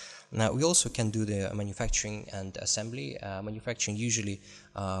that. Now, we also can do the manufacturing and assembly. Manufacturing, usually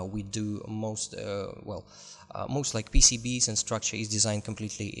we do most like PCBs, and structure is designed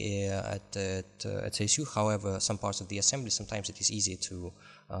completely at CSU. However, some parts of the assembly, sometimes it is easy to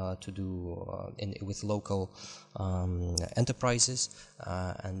do with local enterprises,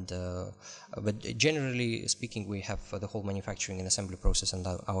 but generally speaking, we have the whole manufacturing and assembly process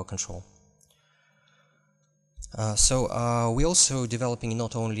under our control. We're also developing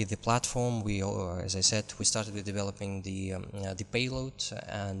not only the platform. As I said, we started with developing the payload,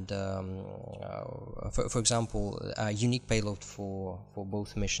 and for example, a unique payload for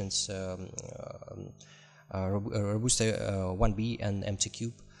both missions, Robusta 1B and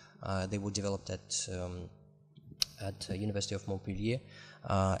MTCube. They were developed at University of Montpellier.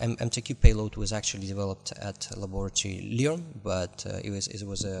 MTCube payload was actually developed at laboratory Lyon, but it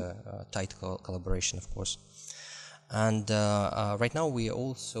was a tight collaboration, of course. And right now we are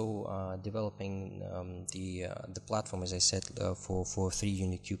also developing the platform, as I said, for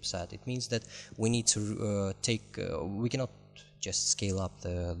 3-unit CubeSat. It means that we need to we cannot just scale up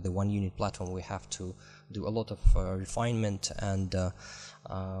the 1-unit platform. We have to do a lot of refinement, and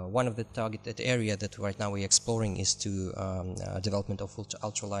one of the targeted area that right now we're exploring is to development of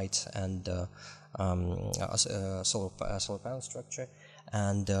ultralight and solar panel structure.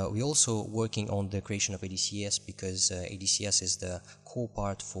 And we're also working on the creation of ADCS, because ADCS is the core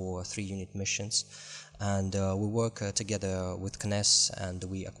part for 3-unit missions. And we work together with CNES, and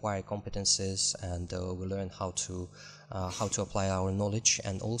we acquire competences, and we learn how to apply our knowledge.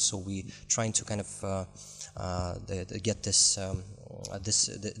 And also we trying to kind of get this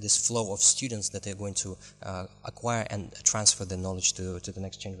flow of students that are going to acquire and transfer the knowledge to the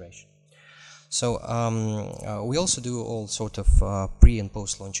next generation. So we also do all sort of pre- and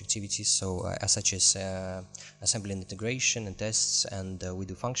post-launch activities, such as assembly and integration and tests, and we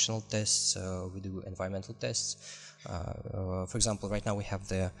do functional tests, we do environmental tests. For example, right now we have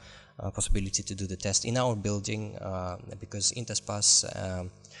the possibility to do the test in our building, because Interspace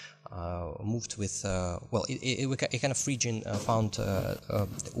moved with, a kind of region found,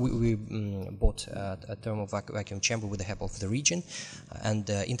 we bought a thermal vacuum chamber with the help of the region, and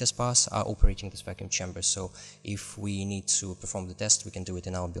Interspace are operating this vacuum chamber, so if we need to perform the test, we can do it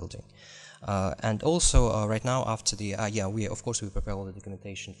in our building. And also right now, after the, we prepare all the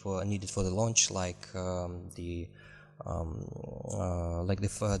documentation needed for the launch, like the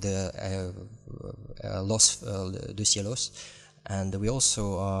dossier loss. And we also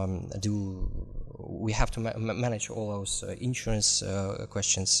we have to manage all those insurance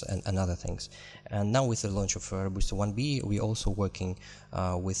questions and other things. And now with the launch of Robusta 1B, we're also working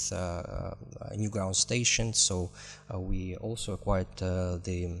with a new ground station, so we also acquired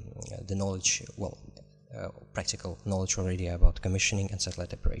the knowledge, practical knowledge already about commissioning and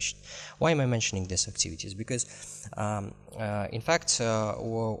satellite operation. Why am I mentioning these activities? Because in fact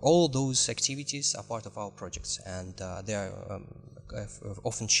all those activities are part of our projects, and they are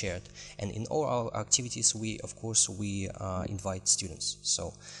often shared, and in all our activities we invite students.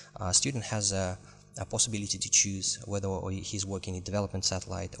 So a student has a possibility to choose whether he's working in development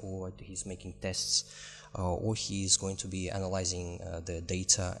satellite or he's making tests or he is going to be analyzing the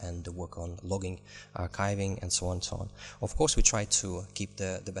data and work on logging, archiving, and so on and so on. Of course, we try to keep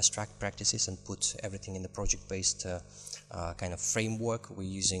the best practices and put everything in the project-based kind of framework. We're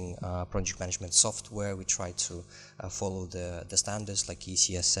using project management software. We try to follow the standards like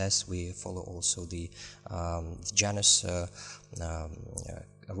ECSS. We follow also the Janus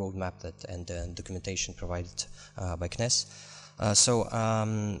roadmap and documentation provided by CNES.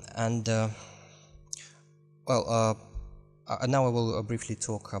 Now I will briefly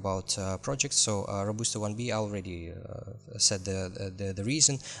talk about projects. So Robusto 1B, I already said the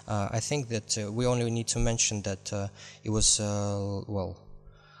reason. I think that we only need to mention that it was the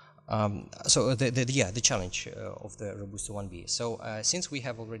challenge of the Robusto 1B. So since we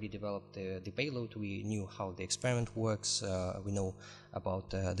have already developed the payload, we knew how the experiment works. We know about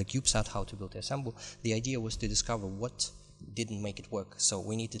the CubeSat, how to build the assemble. The idea was to discover what didn't make it work, so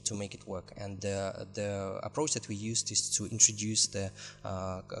we needed to make it work, and the approach that we used is to introduce the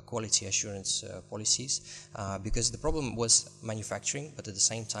quality assurance policies, because the problem was manufacturing, but at the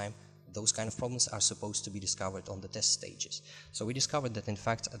same time those kind of problems are supposed to be discovered on the test stages. So we discovered that in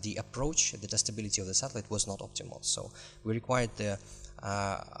fact the approach, the testability of the satellite was not optimal, so we required the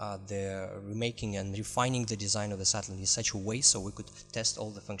remaking and refining the design of the satellite in such a way so we could test all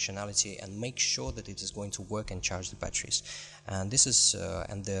the functionality and make sure that it is going to work and charge the batteries. And this is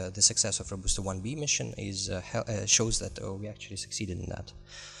the success of Robusto 1B mission is shows that we actually succeeded in that.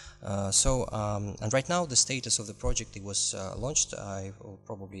 And right now the status of the project, it was launched. I will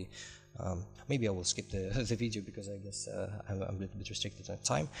probably maybe I will skip the video because I guess I'm a little bit restricted on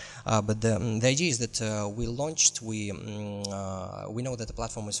time. But the idea is that we launched. We know that the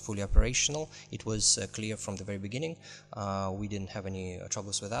platform is fully operational. It was clear from the very beginning. We didn't have any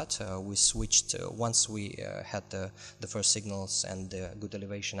troubles with that. We switched once we had the first signals and the good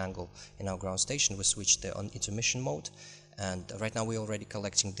elevation angle in our ground station. We switched into mission mode. And right now we're already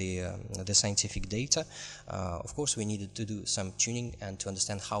collecting the scientific data. Of course, we needed to do some tuning and to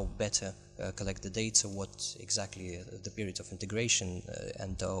understand how better collect the data, what exactly the period of integration,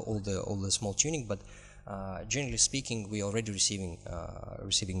 and all the small tuning. But generally speaking, we're already receiving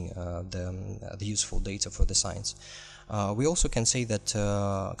the useful data for the science. We also can say that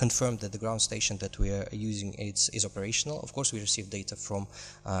confirm that the ground station that we are using is operational. Of course, we received data from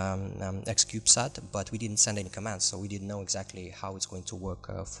CubeSat, but we didn't send any commands, so we didn't know exactly how it's going to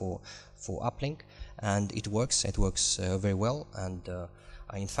work for uplink. And it works. It works very well. And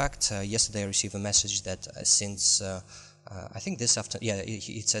in fact, yesterday I received a message that since I think this afternoon, yeah,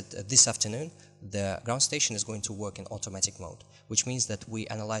 it said this afternoon, the ground station is going to work in automatic mode, which means that we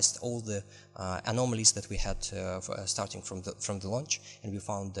analyzed all the anomalies that we had starting from the launch, and we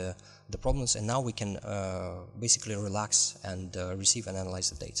found the problems, and now we can basically relax and receive and analyze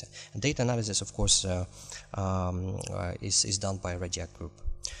the data. And data analysis, of course, is done by a Red Yak group.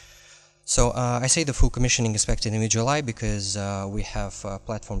 So I say the full commissioning expected in mid-July because we have a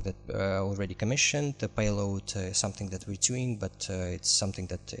platform that already commissioned. The payload is something that we're doing, but it's something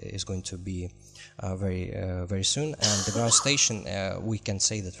that is going to be very soon. And the ground station, we can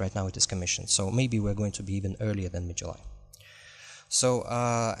say that right now it is commissioned. So maybe we're going to be even earlier than mid-July. So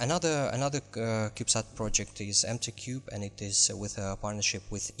another CubeSat project is MTCube, and it is with a partnership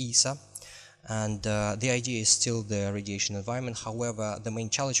with ESA. And the idea is still the radiation environment. However, the main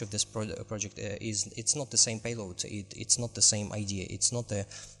challenge of this project is it's not the same payload. It's not the same idea. It's not the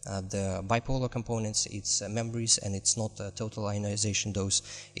bipolar components. It's memories, and it's not total ionization dose.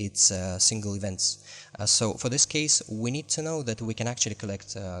 It's single events. So for this case, we need to know that we can actually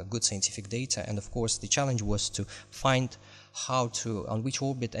collect good scientific data. And of course, the challenge was to find on which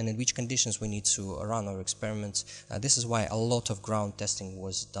orbit and in which conditions we need to run our experiments. This is why a lot of ground testing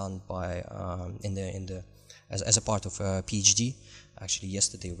was done by as a part of PhD. Actually,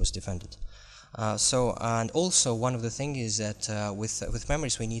 yesterday it was defended. And also one of the things is that with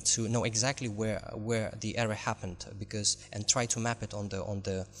memories we need to know exactly where the error happened, and try to map it on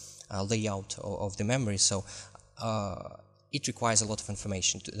the layout of the memory. So it requires a lot of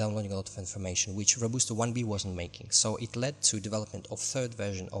information, downloading a lot of information, which Robusto 1B wasn't making. So it led to development of third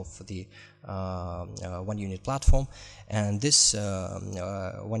version of the one-unit platform, and this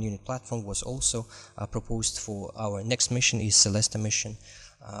one-unit platform was also proposed for our next mission, is Celeste mission.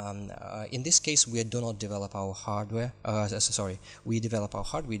 In this case, we do not develop our hardware. We develop our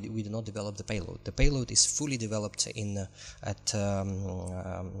hardware. We do not develop the payload. The payload is fully developed at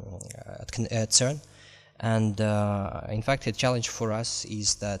CERN. And in fact, the challenge for us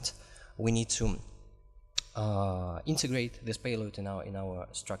is that we need to integrate this payload in our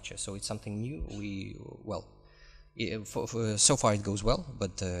structure. So it's something new. So far it goes well,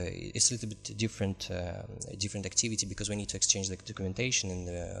 but it's a little bit different activity because we need to exchange the documentation in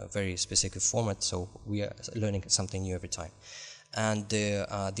a very specific format, so we are learning something new every time. And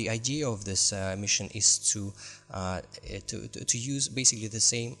the idea of this mission is to use basically the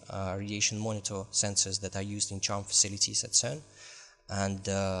same radiation monitor sensors that are used in CHARM facilities at CERN, and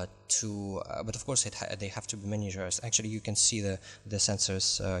but of course they have to be miniaturized. Actually, you can see the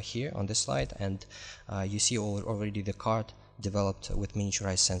sensors here on this slide, and you see already the card developed with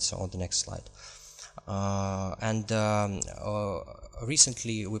miniaturized sensor on the next slide.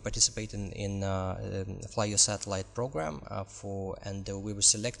 Recently we participated in Fly Your Satellite program and we were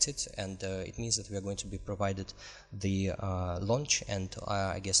selected, and it means that we are going to be provided the launch and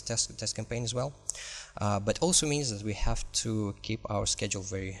I guess test campaign as well. But also means that we have to keep our schedule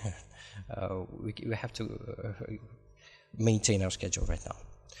very we have to maintain our schedule right now.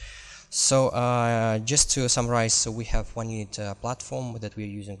 So just to summarize, so we have one unit platform that we're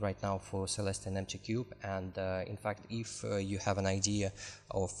using right now for Celeste and Empty Cube, and in fact, if you have an idea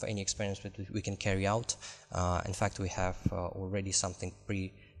of any experiments that we can carry out, in fact, we have already something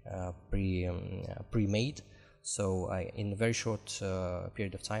pre-made. So in a very short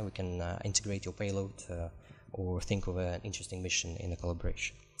period of time, we can integrate your payload or think of an interesting mission in a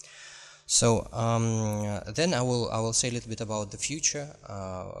collaboration. So then I will say a little bit about the future.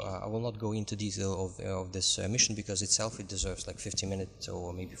 I will not go into detail of this mission because itself it deserves like 50 minutes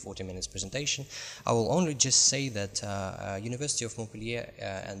or maybe 40 minutes presentation. I will only just say that University of Montpellier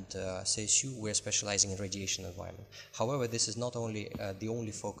and CSUG, we're specializing in radiation environment. However, this is not only the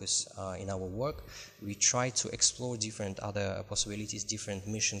only focus in our work. We try to explore different other possibilities, different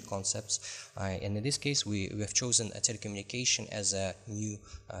mission concepts, and in this case we have chosen a telecommunication as a new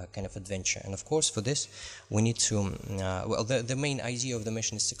kind of adventure. And of course, for this, we need to, well, the main idea of the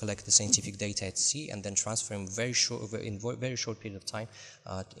mission is to collect the scientific data at sea and then transfer them in very short period of time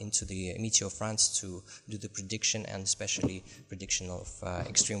into the Meteor France to do the prediction, and especially prediction of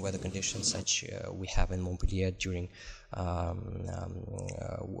extreme weather conditions such we have in Montpellier during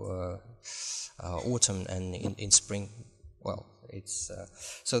autumn and in spring. Well, it's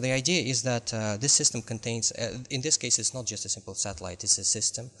so the idea is that this system contains, in this case, it's not just a simple satellite; it's a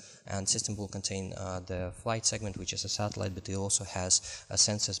system, and system will contain the flight segment, which is a satellite, but it also has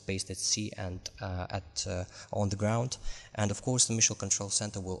sensors based at sea and on the ground. And of course, the mission control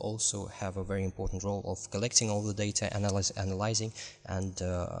center will also have a very important role of collecting all the data, analyzing, and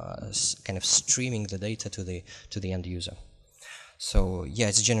kind of streaming the data to the end user. So yeah,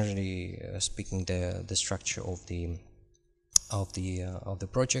 it's generally speaking the structure of the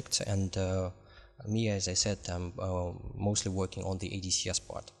project, and me, as I said, I'm mostly working on the ADCS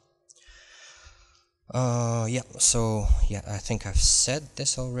part. Yeah, so yeah, I think I've said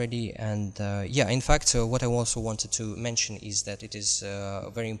this already, and yeah, in fact, what I also wanted to mention is that it is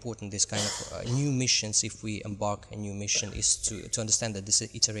very important, this kind of new missions, if we embark a new mission, is to understand that this is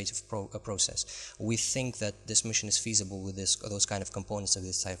an iterative process. We think that this mission is feasible with those kind of components of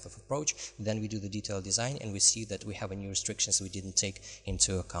this type of approach, then we do the detailed design, and we see that we have any restrictions we didn't take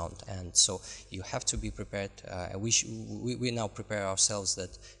into account, and so you have to be prepared. We now prepare ourselves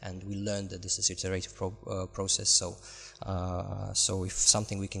that, and we learn that this is iterative process. So if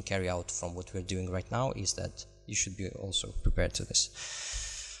something we can carry out from what we're doing right now is that you should be also prepared to this.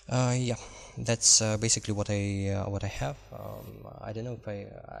 Yeah, that's basically what I have. I don't know if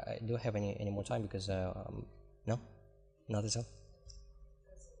I do have any more time, because no, not at all.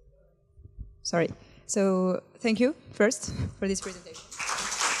 Sorry. So thank you first for this presentation.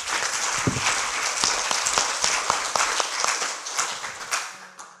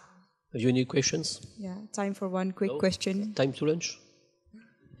 Have you any questions? Yeah, time for one quick question. Time to lunch?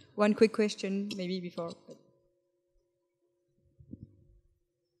 One quick question, maybe before.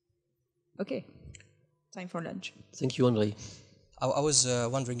 Okay, time for lunch. Thank you, Andrey. I was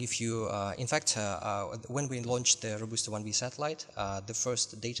wondering if you, in fact, when we launched the Robusta 1B satellite, the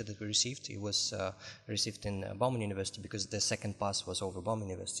first data that we received, it was received in Bauman University, because the second pass was over Bauman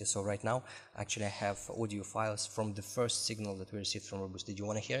University. So right now, actually, I have audio files from the first signal that we received from Robusta. Did you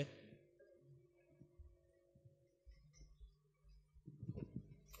want to hear it?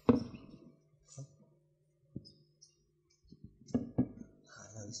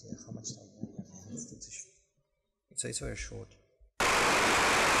 How much time do I have? It's very short.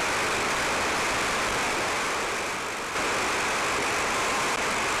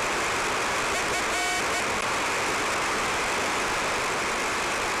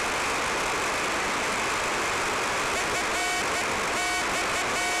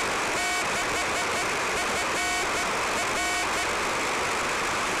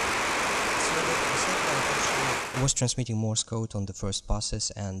 was transmitting Morse code on the first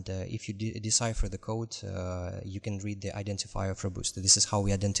passes, and if you decipher the code, you can read the identifier of robust. This is how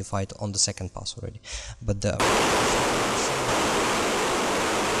we identified on the second pass already. But the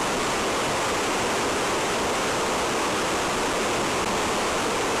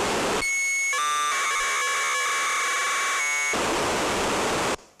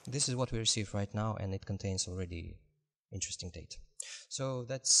this is what we receive right now, and it contains already interesting data. So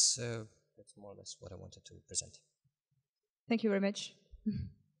that's more or less what I wanted to present. Thank you very much.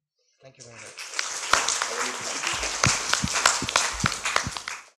 Thank you very much.